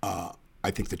 I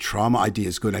think the trauma idea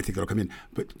is good. I think that'll come in.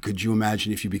 But could you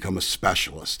imagine if you become a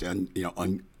specialist and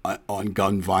on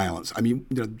gun violence? I mean,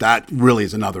 that really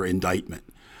is another indictment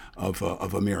of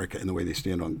America and the way they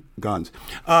stand on guns.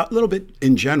 A little bit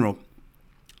in general.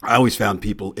 I always found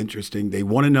people interesting. They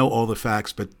want to know all the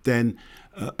facts, but then,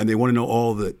 and they want to know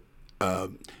all the,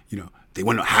 they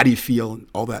want to know how do you feel, and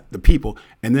all that, the people,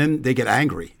 and then they get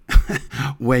angry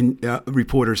when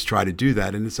reporters try to do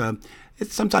that, and it's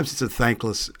sometimes it's a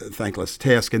thankless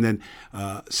task. And then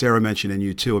Sarah mentioned, and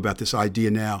you too, about this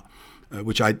idea now,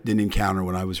 which I didn't encounter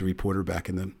when I was a reporter back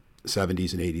in the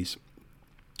 70s and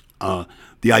 80s,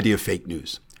 the idea of fake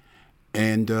news,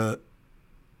 and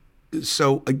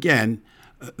so again.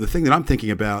 The thing that I'm thinking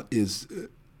about is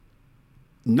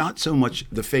not so much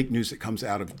the fake news that comes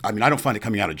out of, I mean, I don't find it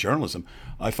coming out of journalism.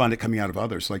 I find it coming out of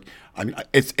others. Like, I mean,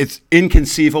 it's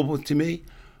inconceivable to me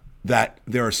that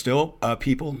there are still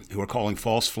people who are calling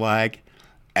false flag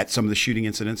at some of the shooting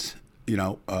incidents,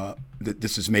 that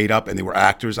this is made up and they were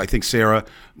actors. I think Sarah,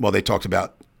 well, they talked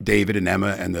about David and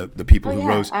Emma and the people who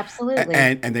rose. Absolutely.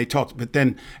 And they talked, but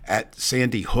then at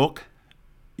Sandy Hook,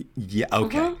 yeah,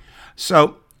 okay. Mm-hmm.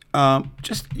 So,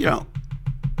 just,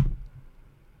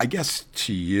 I guess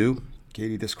to you,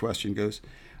 Caitie, this question goes,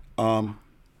 do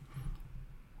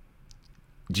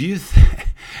you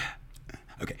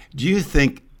do you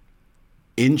think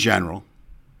in general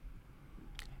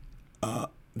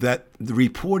that the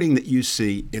reporting that you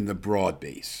see in the broad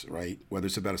base, right, whether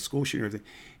it's about a school shooting or anything,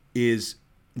 is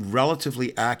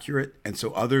relatively accurate, and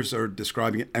so others are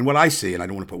describing it, and what I see, and I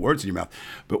don't want to put words in your mouth,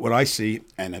 but what I see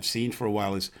and I've seen for a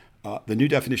while is the new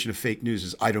definition of fake news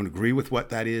is I don't agree with what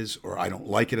that is, or I don't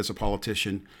like it as a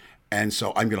politician, and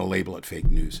so I'm going to label it fake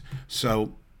news.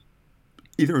 So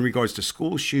either in regards to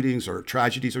school shootings or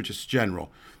tragedies or just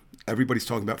general, everybody's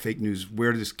talking about fake news.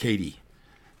 Where does Caitie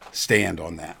stand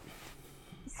on that?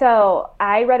 So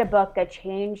I read a book that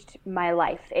changed my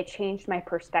life. It changed my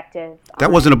perspective.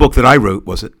 That wasn't a book that I wrote,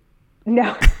 was it?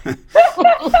 No. But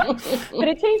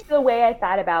it changed the way I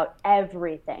thought about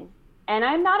everything. And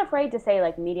I'm not afraid to say,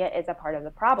 like, media is a part of the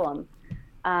problem.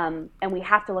 And we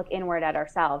have to look inward at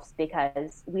ourselves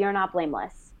because we are not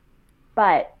blameless.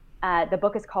 But the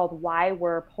book is called Why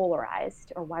We're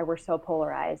Polarized, or Why We're So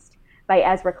Polarized, by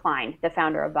Ezra Klein, the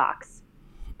founder of Vox.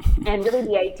 And really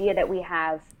the idea that we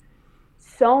have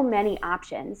so many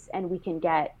options and we can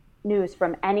get news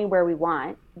from anywhere we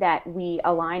want that we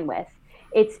align with.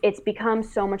 It's become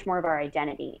so much more of our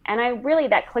identity. And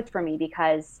that clicked for me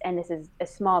because, and this is a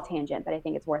small tangent, but I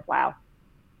think it's worthwhile.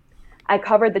 I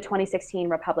covered the 2016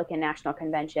 Republican National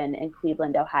Convention in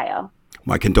Cleveland, Ohio.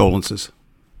 My condolences.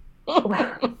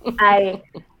 I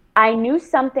knew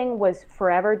something was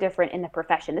forever different in the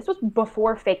profession. This was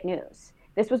before fake news.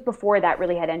 This was before that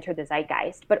really had entered the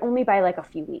zeitgeist, but only by like a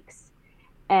few weeks.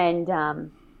 And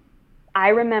I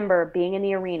remember being in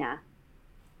the arena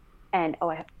and,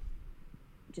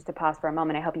 just to pause for a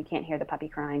moment, I hope you can't hear the puppy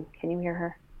crying. Can you hear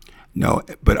her? No,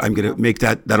 but I'm going to make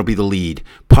that'll be the lead.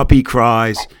 Puppy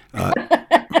cries.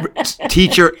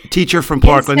 Teacher from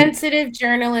Parkland. Insensitive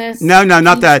journalist. No,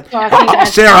 not that.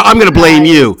 Sarah, I'm going to blame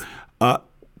you.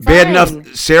 Bad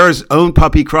enough, Sarah's own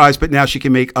puppy cries, but now she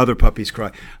can make other puppies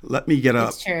cry. Let me get up.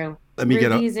 It's true. Let me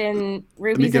get up. Ruby's in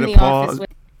the office with.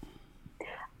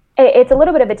 It's a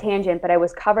little bit of a tangent, but I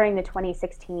was covering the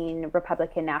 2016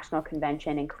 Republican National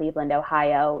Convention in Cleveland,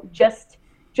 Ohio, just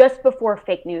before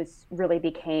fake news really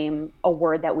became a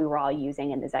word that we were all using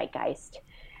in the zeitgeist.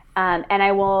 And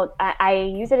I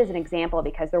use it as an example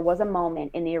because there was a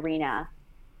moment in the arena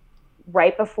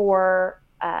right before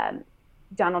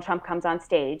Donald Trump comes on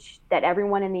stage that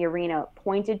everyone in the arena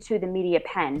pointed to the media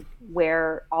pen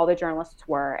where all the journalists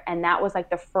were. And that was like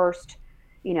the first,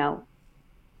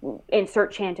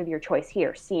 insert chant of your choice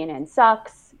here. CNN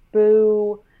sucks,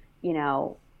 boo,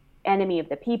 enemy of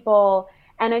the people.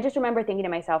 And I just remember thinking to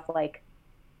myself, like,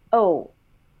 oh,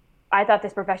 I thought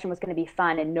this profession was going to be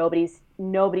fun, and nobody's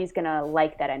going to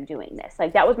like that I'm doing this.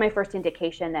 Like, that was my first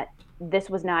indication that this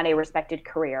was not a respected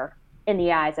career in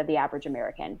the eyes of the average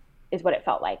American, is what it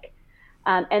felt like.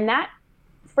 And that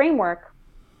framework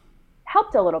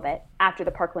helped a little bit after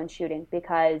the Parkland shooting,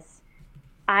 because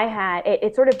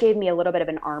it sort of gave me a little bit of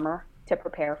an armor to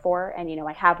prepare for. And,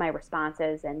 I have my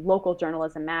responses, and local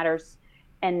journalism matters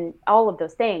and all of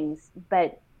those things.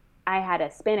 But I had a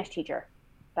Spanish teacher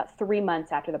about 3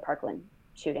 months after the Parkland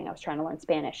shooting. I was trying to learn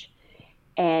Spanish.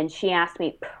 And she asked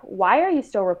me, "Why are you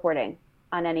still reporting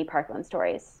on any Parkland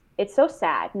stories? It's so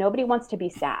sad. Nobody wants to be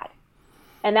sad."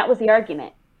 And that was the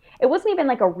argument. It wasn't even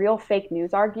like a real fake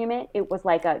news argument. It was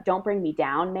like a "don't bring me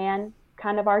down, man"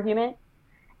 kind of argument.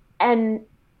 And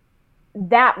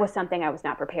that was something I was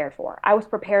not prepared for. I was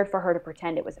prepared for her to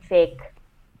pretend it was a fake,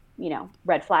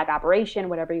 red flag operation,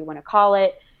 whatever you want to call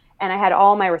it. And I had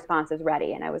all my responses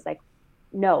ready. And I was like,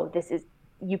 no,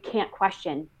 you can't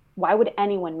question. Why would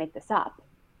anyone make this up?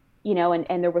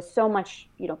 And there was so much,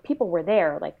 people were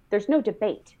there. Like, there's no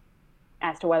debate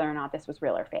as to whether or not this was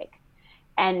real or fake.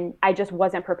 And I just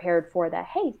wasn't prepared for the,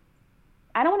 hey,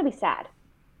 I don't want to be sad.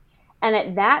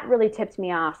 And that really tipped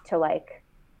me off to like,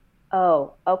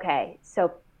 oh, okay.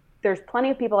 So there's plenty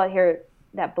of people out here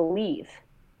that believe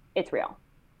it's real,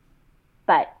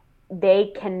 but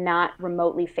they cannot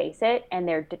remotely face it, and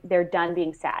they're done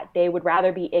being sad. They would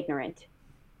rather be ignorant.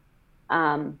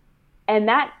 And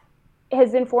that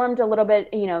has informed a little bit,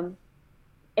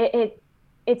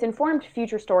 it's informed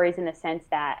future stories in the sense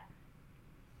that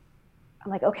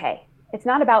I'm like, okay, it's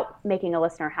not about making a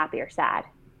listener happy or sad,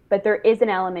 but there is an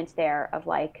element there of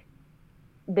like,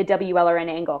 the WLRN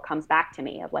angle comes back to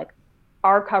me of like,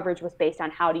 our coverage was based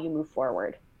on how do you move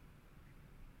forward.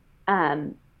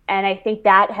 And I think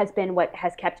that has been what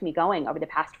has kept me going over the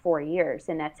past 4 years,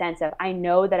 in that sense of, I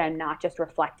know that I'm not just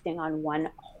reflecting on one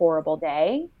horrible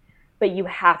day, but you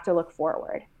have to look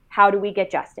forward. How do we get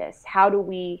justice? How do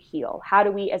we heal? How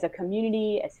do we, as a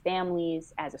community, as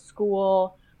families, as a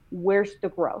school, where's the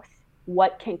growth?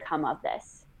 What can come of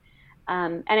this?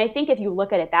 And I think if you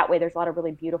look at it that way, there's a lot of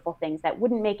really beautiful things that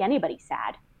wouldn't make anybody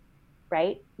sad,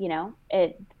 right?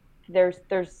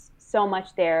 There's so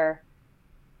much there.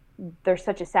 There's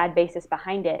such a sad basis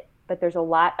behind it, but there's a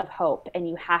lot of hope, and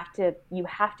you have to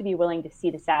be willing to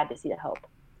see the sad to see the hope.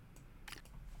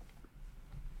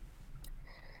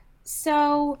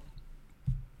 So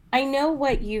I know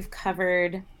what you've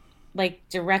covered, like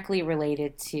directly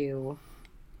related to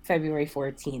February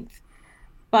 14th,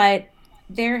 but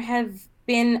there have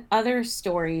been other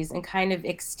stories and kind of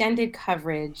extended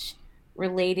coverage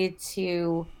related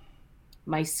to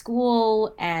my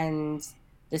school and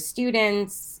the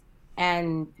students,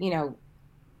 and,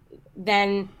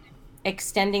 then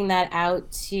extending that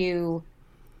out to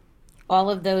all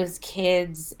of those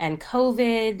kids and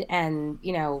COVID and,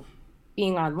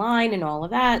 being online and all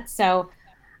of that. So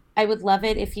I would love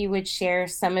it if you would share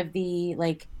some of the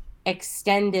like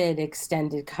extended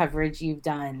coverage you've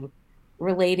done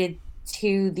related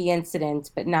to the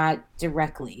incident, but not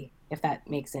directly, if that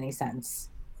makes any sense.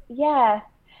 Yeah.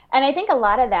 And I think a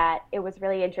lot of that, it was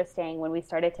really interesting when we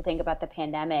started to think about the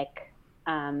pandemic.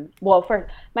 Well, for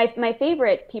my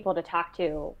favorite people to talk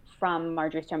to from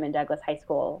Marjorie Stoneman Douglas High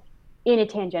School in a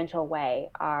tangential way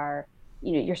are,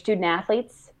 your student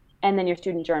athletes and then your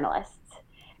student journalists,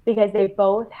 because they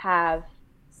both have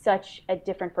such a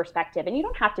different perspective. And you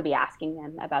don't have to be asking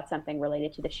them about something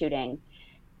related to the shooting,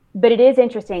 but it is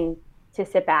interesting to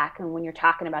sit back, and when you're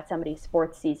talking about somebody's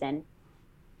sports season,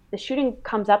 the shooting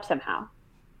comes up somehow.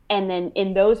 And then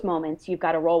in those moments, you've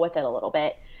got to roll with it a little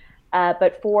bit.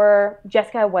 But for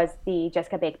Jessica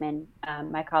Bakeman,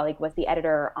 my colleague, was the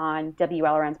editor on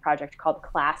WLRN's project called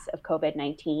Class of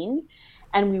COVID-19.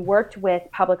 And we worked with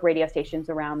public radio stations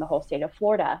around the whole state of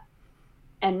Florida.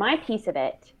 And my piece of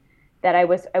it that I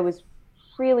was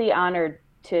really honored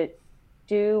to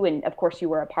do, and of course you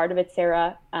were a part of it,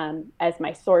 Sarah, as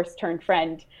my source turned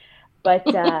friend. But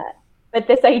but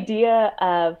this idea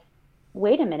of,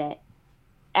 wait a minute,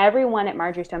 everyone at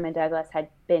Marjorie Stoneman Douglas had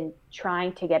been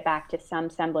trying to get back to some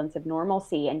semblance of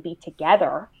normalcy and be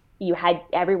together.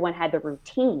 Everyone had the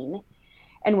routine.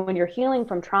 And when you're healing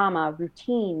from trauma,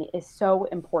 routine is so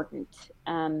important.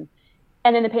 And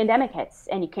then the pandemic hits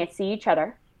and you can't see each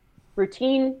other.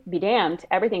 Routine be damned,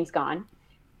 everything's gone.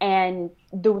 And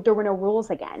there were no rules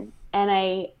again. And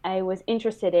I was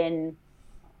interested in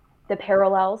the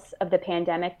parallels of the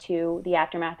pandemic to the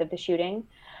aftermath of the shooting,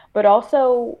 but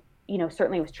also,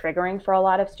 certainly was triggering for a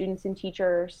lot of students and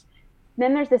teachers.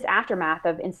 Then there's this aftermath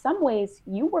of, in some ways,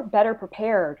 you were better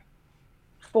prepared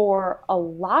for a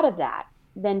lot of that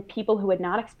than people who had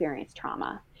not experienced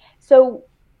trauma. So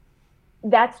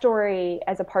that story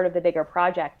as a part of the bigger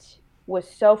project was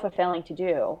so fulfilling to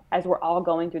do as we're all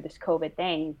going through this COVID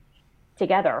thing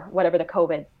together, whatever the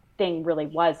COVID thing really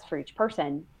was for each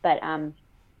person. But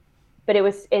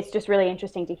it's just really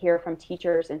interesting to hear from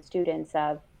teachers and students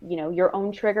of, your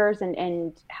own triggers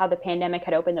and how the pandemic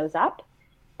had opened those up.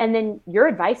 And then your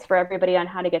advice for everybody on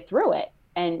how to get through it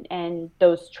and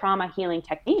those trauma healing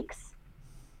techniques.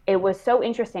 It was so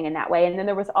interesting in that way. And then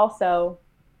there was also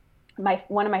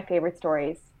one of my favorite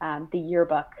stories, the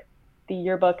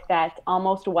yearbook that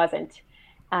almost wasn't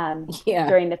Yeah.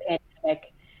 during the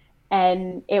pandemic,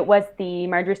 and it was the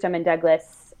Marjorie Stoneman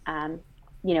Douglas,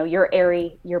 your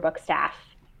ARI yearbook staff,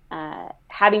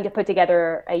 having to put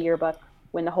together a yearbook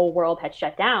when the whole world had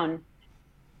shut down,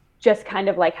 just kind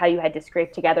of like how you had to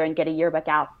scrape together and get a yearbook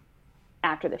out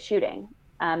after the shooting.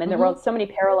 And there were Hmm. so many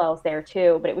parallels there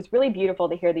too, but it was really beautiful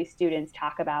to hear these students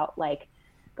talk about like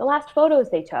the last photos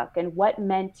they took and what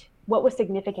was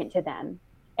significant to them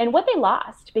and what they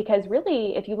lost. Because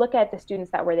really, if you look at the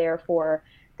students that were there for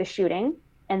the shooting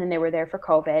and then they were there for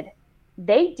COVID,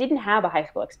 they didn't have a high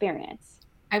school experience.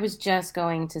 I was just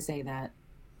going to say that.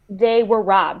 They were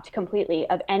robbed completely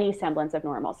of any semblance of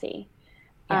normalcy.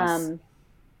 Yes. Um,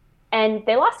 and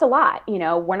they lost a lot.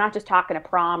 We're not just talking a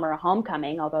prom or a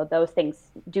homecoming, although those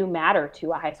things do matter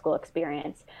to a high school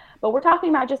experience, but we're talking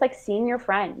about just like seeing your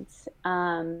friends,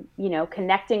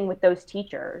 connecting with those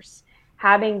teachers,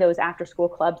 having those after school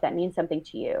clubs that mean something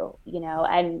to you,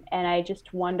 and I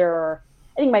just wonder,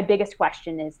 I think my biggest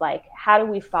question is like, how do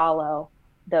we follow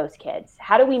those kids?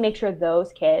 How do we make sure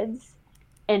those kids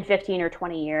in 15 or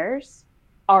 20 years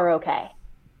are okay?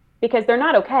 Because they're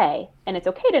not okay, and it's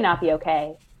okay to not be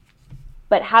okay,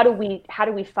 but how do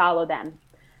we follow them,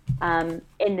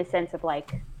 in the sense of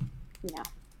like, you know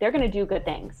they're going to do good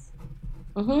things.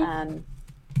 Hmm. um,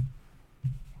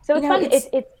 so it's fun, It's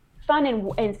it's fun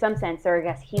in some sense, or I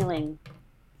guess healing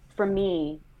for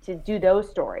me to do those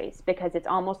stories, because it's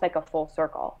almost like a full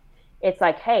circle. It's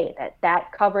like, hey,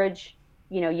 that coverage,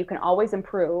 you can always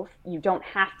improve. You don't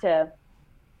have to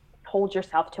hold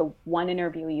yourself to one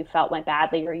interview you felt went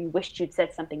badly, or you wished you'd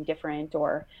said something different,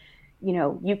 or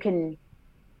you can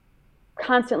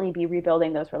constantly be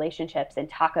rebuilding those relationships and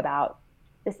talk about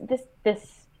this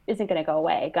isn't going to go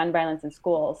away. Gun violence in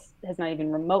schools has not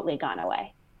even remotely gone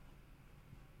away.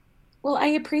 well, I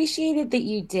appreciated that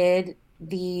you did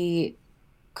the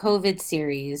COVID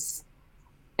series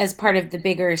as part of the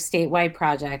bigger statewide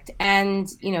project and,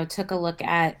 took a look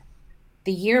at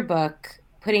the yearbook,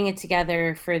 putting it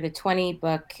together for the 20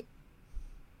 book,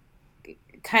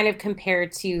 kind of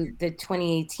compared to the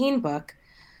 2018 book.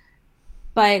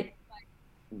 But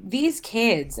these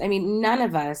kids, I mean, none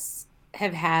of us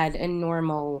have had a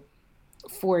normal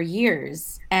 4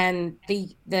 years. And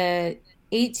the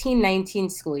 18-19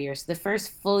 school year, so the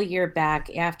first full year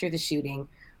back after the shooting,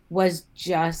 was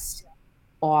just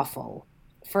awful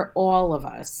for all of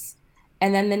us.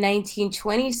 And then the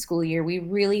 1920 school year, we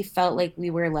really felt like we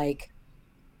were like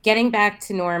getting back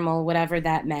to normal, whatever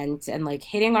that meant, and like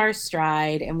hitting our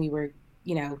stride. And we were,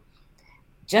 you know,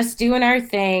 just doing our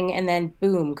thing. And then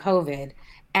boom, COVID.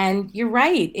 And you're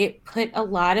right, it put a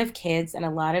lot of kids and a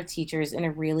lot of teachers in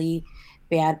a really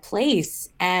bad place.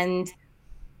 And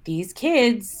these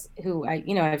kids who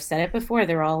I've said it before,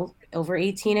 they're all over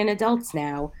 18 and adults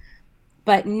now,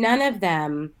 but none of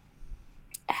them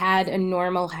had a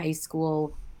normal high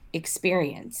school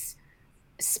experience,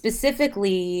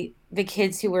 specifically the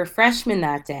kids who were freshmen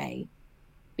that day,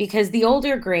 because the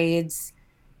older grades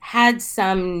had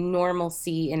some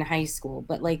normalcy in high school,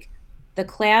 but like the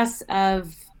class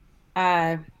of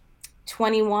uh,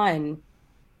 21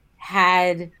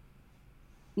 had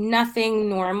nothing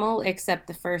normal except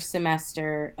the first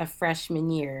semester of freshman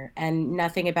year, and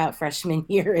nothing about freshman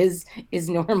year is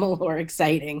normal or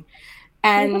exciting.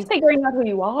 You're just And figuring out who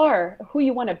you are, who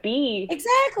you want to be.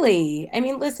 exactly, I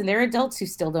mean, listen, there are adults who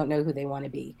still don't know who they want to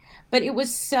be, but it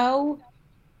was so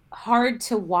hard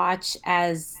to watch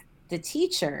as the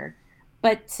teacher,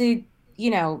 but you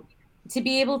know to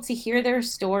be able to hear their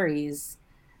stories,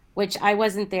 which I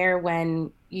wasn't there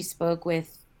when you spoke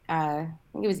with I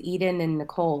think it was Eden and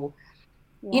Nicole,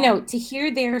 Yeah. to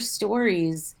hear their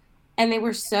stories, and they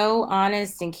were so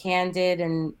honest and candid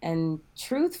and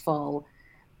truthful.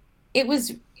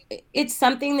 It's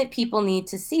something that people need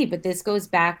to see, but this goes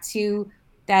back to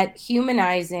that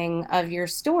humanizing of your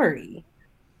story.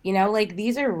 Like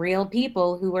these are real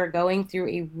people who are going through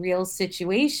a real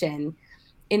situation.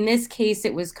 In this case,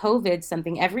 it was COVID,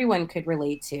 something everyone could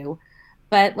relate to.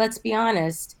 But let's be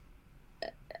honest,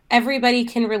 everybody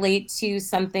can relate to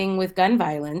something with gun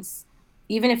violence.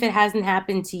 Even if it hasn't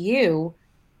happened to you,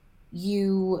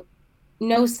 you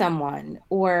know someone,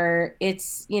 or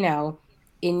it's,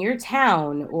 in your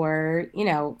town, or,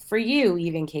 for you,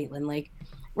 even Caitlin, like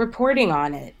reporting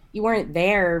on it. You weren't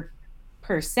there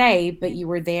per se, but you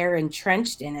were there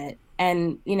entrenched in it.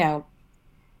 And,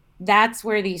 that's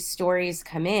where these stories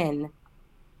come in.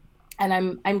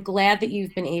 And I'm glad that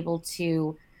you've been able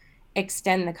to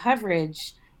extend the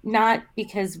coverage, not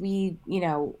because we,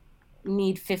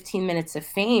 need 15 minutes of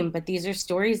fame, but these are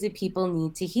stories that people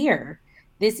need to hear.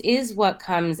 This is what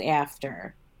comes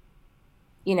after,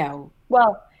 you know.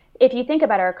 Well, if you think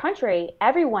about our country,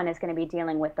 everyone is going to be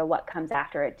dealing with the what comes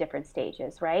after at different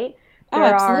stages, right? Oh,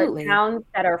 There are absolutely. towns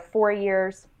that are 4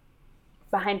 years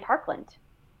behind Parkland,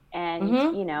 and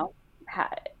Hmm.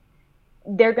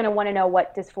 they're going to want to know,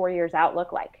 what does 4 years out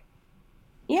look like?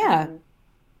 Yeah. Um,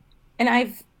 And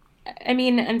I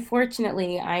mean,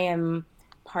 unfortunately, I am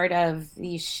part of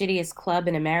the shittiest club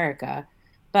in America.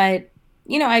 But,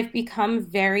 I've become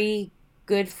very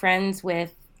good friends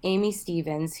with Amy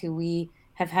Stevens, who we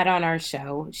have had on our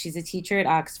show. She's a teacher at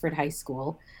Oxford High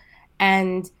School.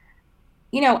 And,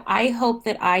 I hope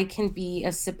that I can be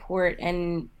a support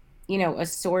and, a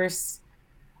source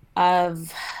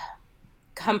of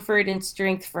comfort and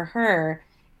strength for her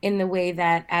in the way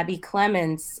that Abby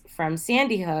Clements from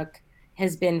Sandy Hook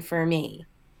has been for me.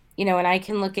 And I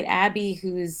can look at Abby,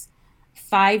 who's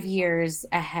 5 years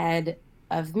ahead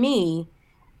of me,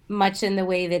 much in the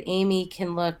way that Amy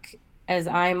can look as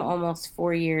I'm almost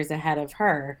 4 years ahead of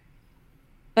her.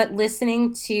 But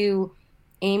listening to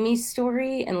Amy's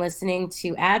story and listening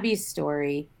to Abby's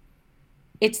story,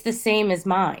 it's the same as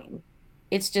mine.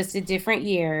 It's just a different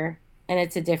year and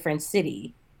it's a different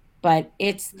city, but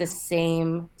it's the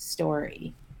same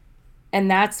story. And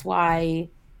that's why,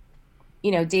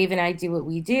 Dave and I do what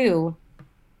we do.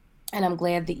 And I'm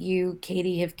glad that you,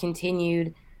 Caitie, have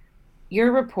continued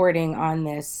your reporting on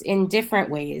this in different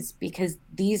ways, because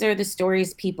these are the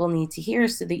stories people need to hear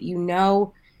so that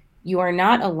you are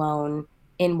not alone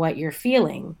in what you're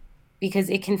feeling, because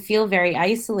it can feel very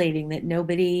isolating that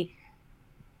nobody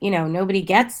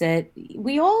gets it.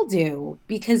 We all do,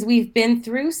 because we've been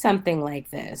through something like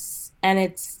this. And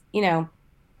it's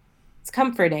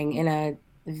comforting in a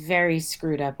very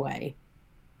screwed up way.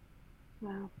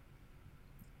 wow.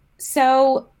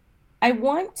 So I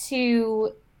want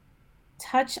to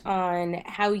touch on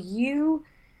how do you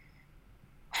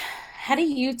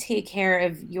take care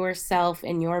of yourself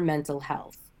and your mental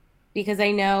health? Because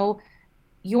I know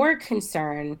your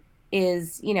concern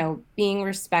is, being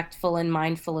respectful and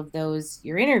mindful of those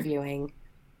you're interviewing,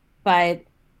 but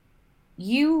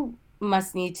you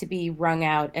must need to be wrung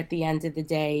out at the end of the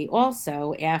day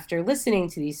also, after listening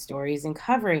to these stories and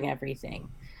covering everything.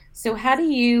 So how do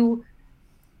you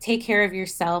take care of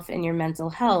yourself and your mental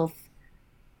health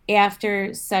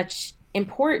after such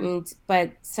important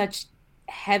but such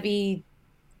heavy,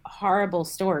 horrible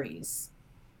stories?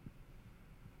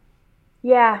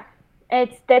 Yeah,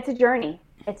 that's a journey.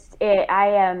 I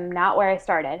am not where I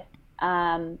started.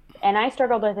 And I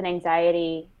struggled with an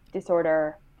anxiety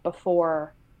disorder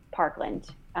before Parkland.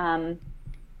 And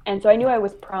so I knew I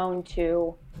was prone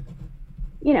to,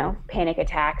 panic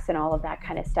attacks and all of that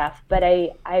kind of stuff. But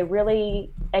I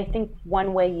think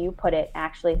one way you put it,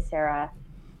 actually, Sarah,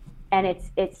 and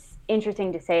it's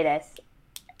interesting to say this,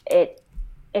 it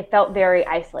it felt very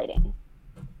isolating.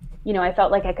 I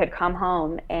felt like I could come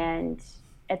home, and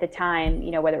at the time,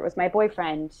 whether it was my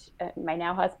boyfriend, my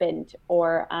now husband,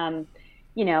 or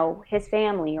his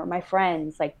family or my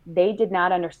friends, like, they did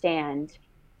not understand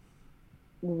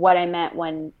what I meant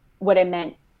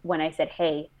when I said,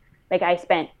 "Hey, like, I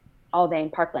spent all day in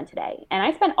Parkland today," and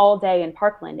I spent all day in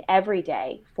Parkland every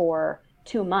day for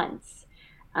 2 months.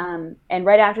 And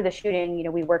right after the shooting,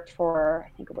 we worked for, I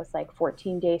think it was like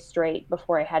 14 days straight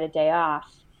before I had a day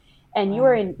off. And you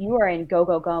are Wow. in go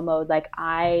go go mode. Like,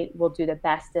 I will do the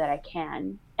best that I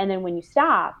can. And then when you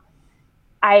stop,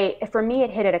 for me, it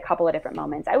hit at a couple of different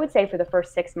moments. I would say for the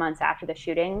first 6 months after the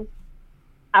shooting,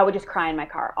 I would just cry in my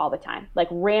car all the time, like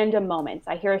random moments.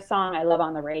 I hear a song I love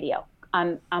on the radio.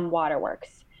 I'm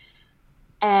Waterworks,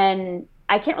 and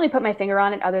I can't really put my finger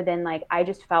on it, other than, like, I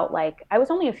just felt like I was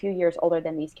only a few years older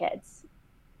than these kids.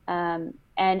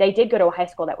 And I did go to a high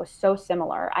school that was so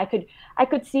similar. I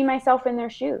could see myself in their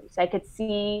shoes. I could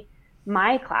see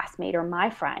my classmate or my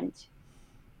friend.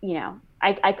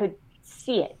 I could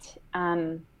see it.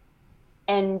 And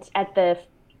at the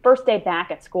first day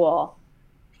back at school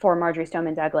for Marjorie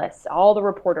Stoneman Douglas, all the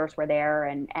reporters were there,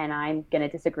 and I'm going to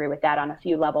disagree with that on a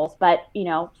few levels, but,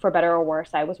 for better or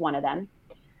worse, I was one of them.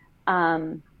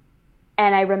 Um,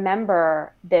 and I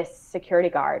remember this security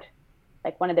guard.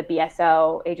 like one of the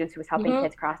BSO agents who was helping Mm-hmm.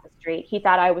 kids cross the street. He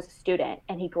thought I was a student,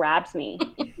 and he grabs me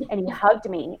and he hugged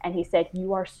me and he said,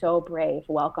 "You are so brave.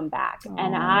 Welcome back."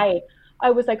 And Oh. I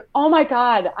was like, "Oh my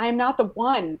God, I'm not the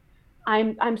one.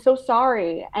 I'm so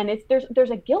sorry." And it's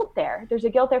there's a guilt there. There's a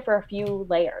guilt there for a few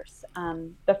layers.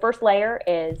 The first layer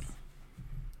is,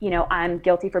 I'm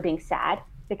guilty for being sad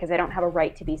because I don't have a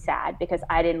right to be sad because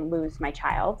I didn't lose my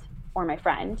child or my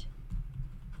friend.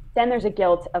 Then there's a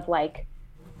guilt of like,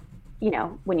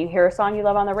 when you hear a song you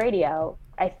love on the radio,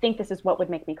 I think this is what would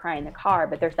make me cry in the car,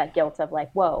 but there's that guilt of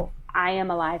like, whoa, I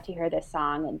am alive to hear this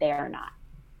song and they are not.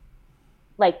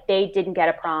 Like they didn't get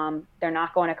a prom, they're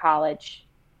not going to college,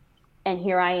 and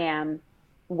here I am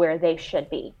where they should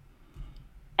be.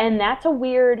 And that's a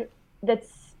weird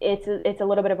it's a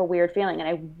little bit of a weird feeling, and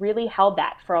I really held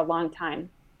that for a long time.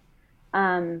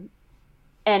 Um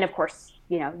and of course,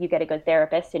 you get a good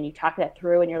therapist and you talk that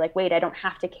through and you're like, wait, I don't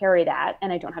have to carry that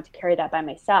and I don't have to carry that by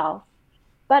myself,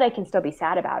 but I can still be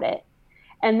sad about it.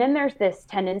 And then there's this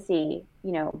tendency,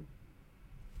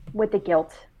 with the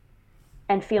guilt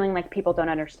and feeling like people don't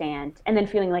understand and then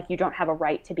feeling like you don't have a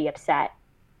right to be upset,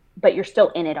 but you're still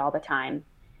in it all the time.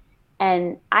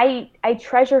 And I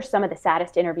treasure some of the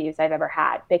saddest interviews I've ever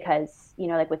had because,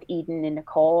 like with Eden and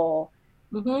Nicole,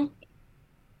 Mm-hmm.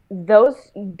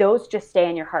 those just stay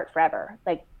in your heart forever.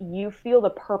 Like you feel the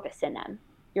purpose in them.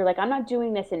 You're like, I'm not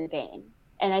doing this in vain.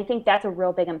 And I think that's a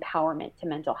real big empowerment to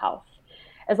mental health.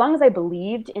 As long as I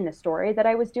believed in the story that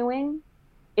I was doing,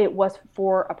 it was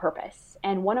for a purpose.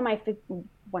 And one of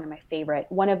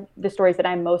the stories that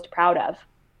I'm most proud of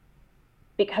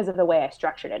because of the way I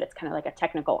structured it. It's kind of like a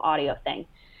technical audio thing.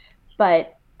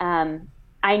 But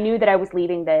I knew that I was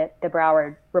leaving the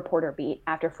Broward reporter beat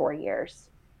after 4 years.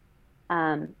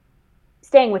 Um,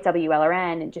 Staying with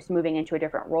WLRN and just moving into a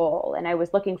different role. And I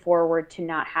was looking forward to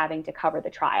not having to cover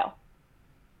the trial.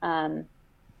 Um,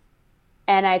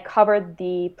 and I covered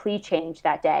the plea change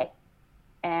that day.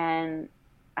 And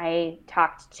I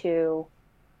talked to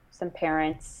some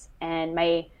parents, and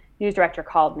my news director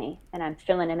called me, and I'm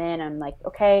filling him in. I'm like,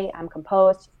 okay, I'm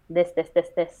composed. This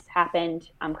happened.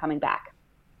 I'm coming back.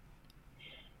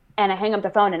 And I hang up the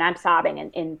phone and I'm sobbing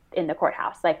in the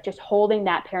courthouse, like just holding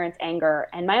that parent's anger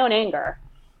and my own anger.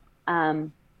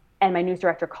 Um, and my news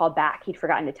director called back. He'd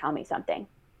forgotten to tell me something.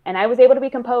 And I was able to be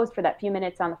composed for that few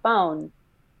minutes on the phone.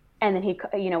 And then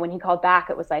when he called back,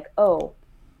 it was like, oh,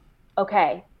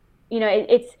 okay.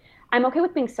 I'm okay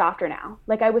with being softer now.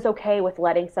 Like I was okay with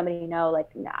letting somebody know,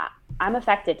 like, nah, I'm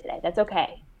affected today. That's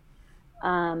okay.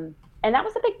 And that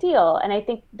was a big deal. And I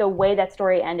think the way that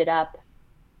story ended up,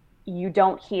 you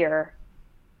don't hear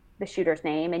the shooter's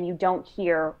name and you don't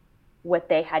hear what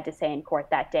they had to say in court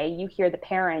that day. You hear the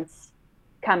parents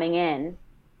coming in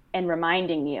and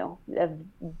reminding you of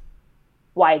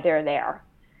why they're there.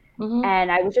 Mm-hmm.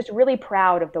 And I was just really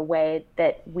proud of the way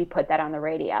that we put that on the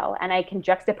radio. And I can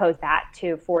juxtapose that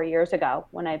to 4 years ago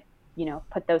when I,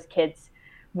 put those kids'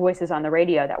 voices on the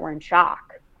radio that were in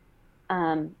shock.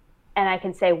 And I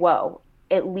can say, whoa,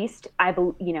 at least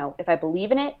if I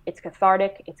believe in it, it's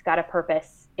cathartic, it's got a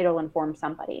purpose, it'll inform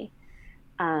somebody.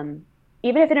 Even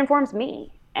if it informs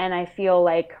me. And I feel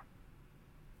like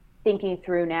thinking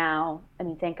through now, I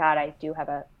mean, thank God I do have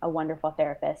a wonderful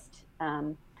therapist.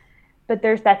 But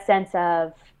there's that sense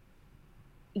of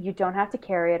you don't have to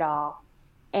carry it all.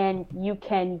 And you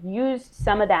can use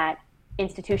some of that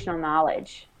institutional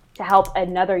knowledge to help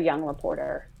another young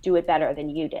reporter do it better than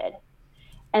you did.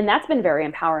 And that's been very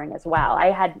empowering as well.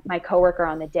 I had my coworker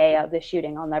on the day of the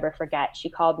shooting, I'll never forget. She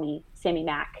called me, Sammy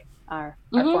Mack, our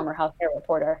Mm-hmm. former healthcare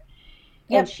reporter.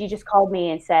 And Yep. she just called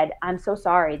me and said, I'm so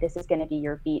sorry. This is going to be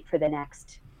your beat for the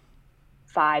next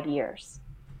 5 years.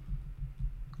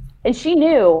 And she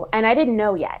knew, and I didn't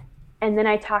know yet. And then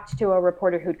I talked to a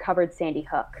reporter who'd covered Sandy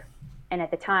Hook. And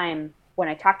at the time, when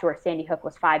I talked to her, Sandy Hook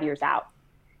was 5 years out.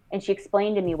 And she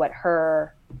explained to me what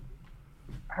her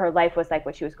life was like,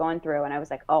 what she was going through. And I was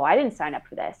like, oh, I didn't sign up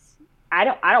for this. I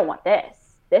don't want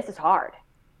this. This is hard.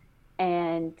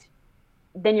 And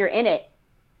then you're in it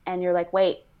and you're like,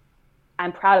 wait,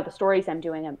 I'm proud of the stories I'm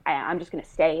doing. I'm just going to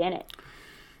stay in it.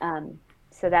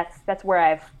 So that's where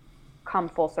I've come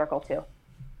full circle to.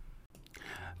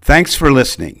 Thanks for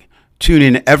listening. Tune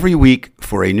in every week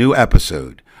for a new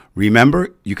episode.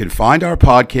 Remember, you can find our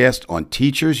podcast on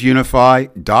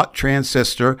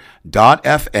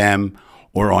teachersunify.transistor.fm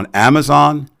or on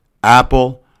Amazon,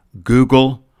 Apple,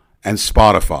 Google, and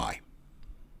Spotify.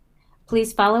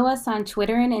 Please follow us on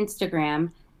Twitter and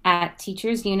Instagram at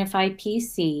Teachers Unify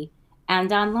PC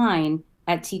and online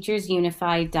at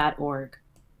teachersunify.org.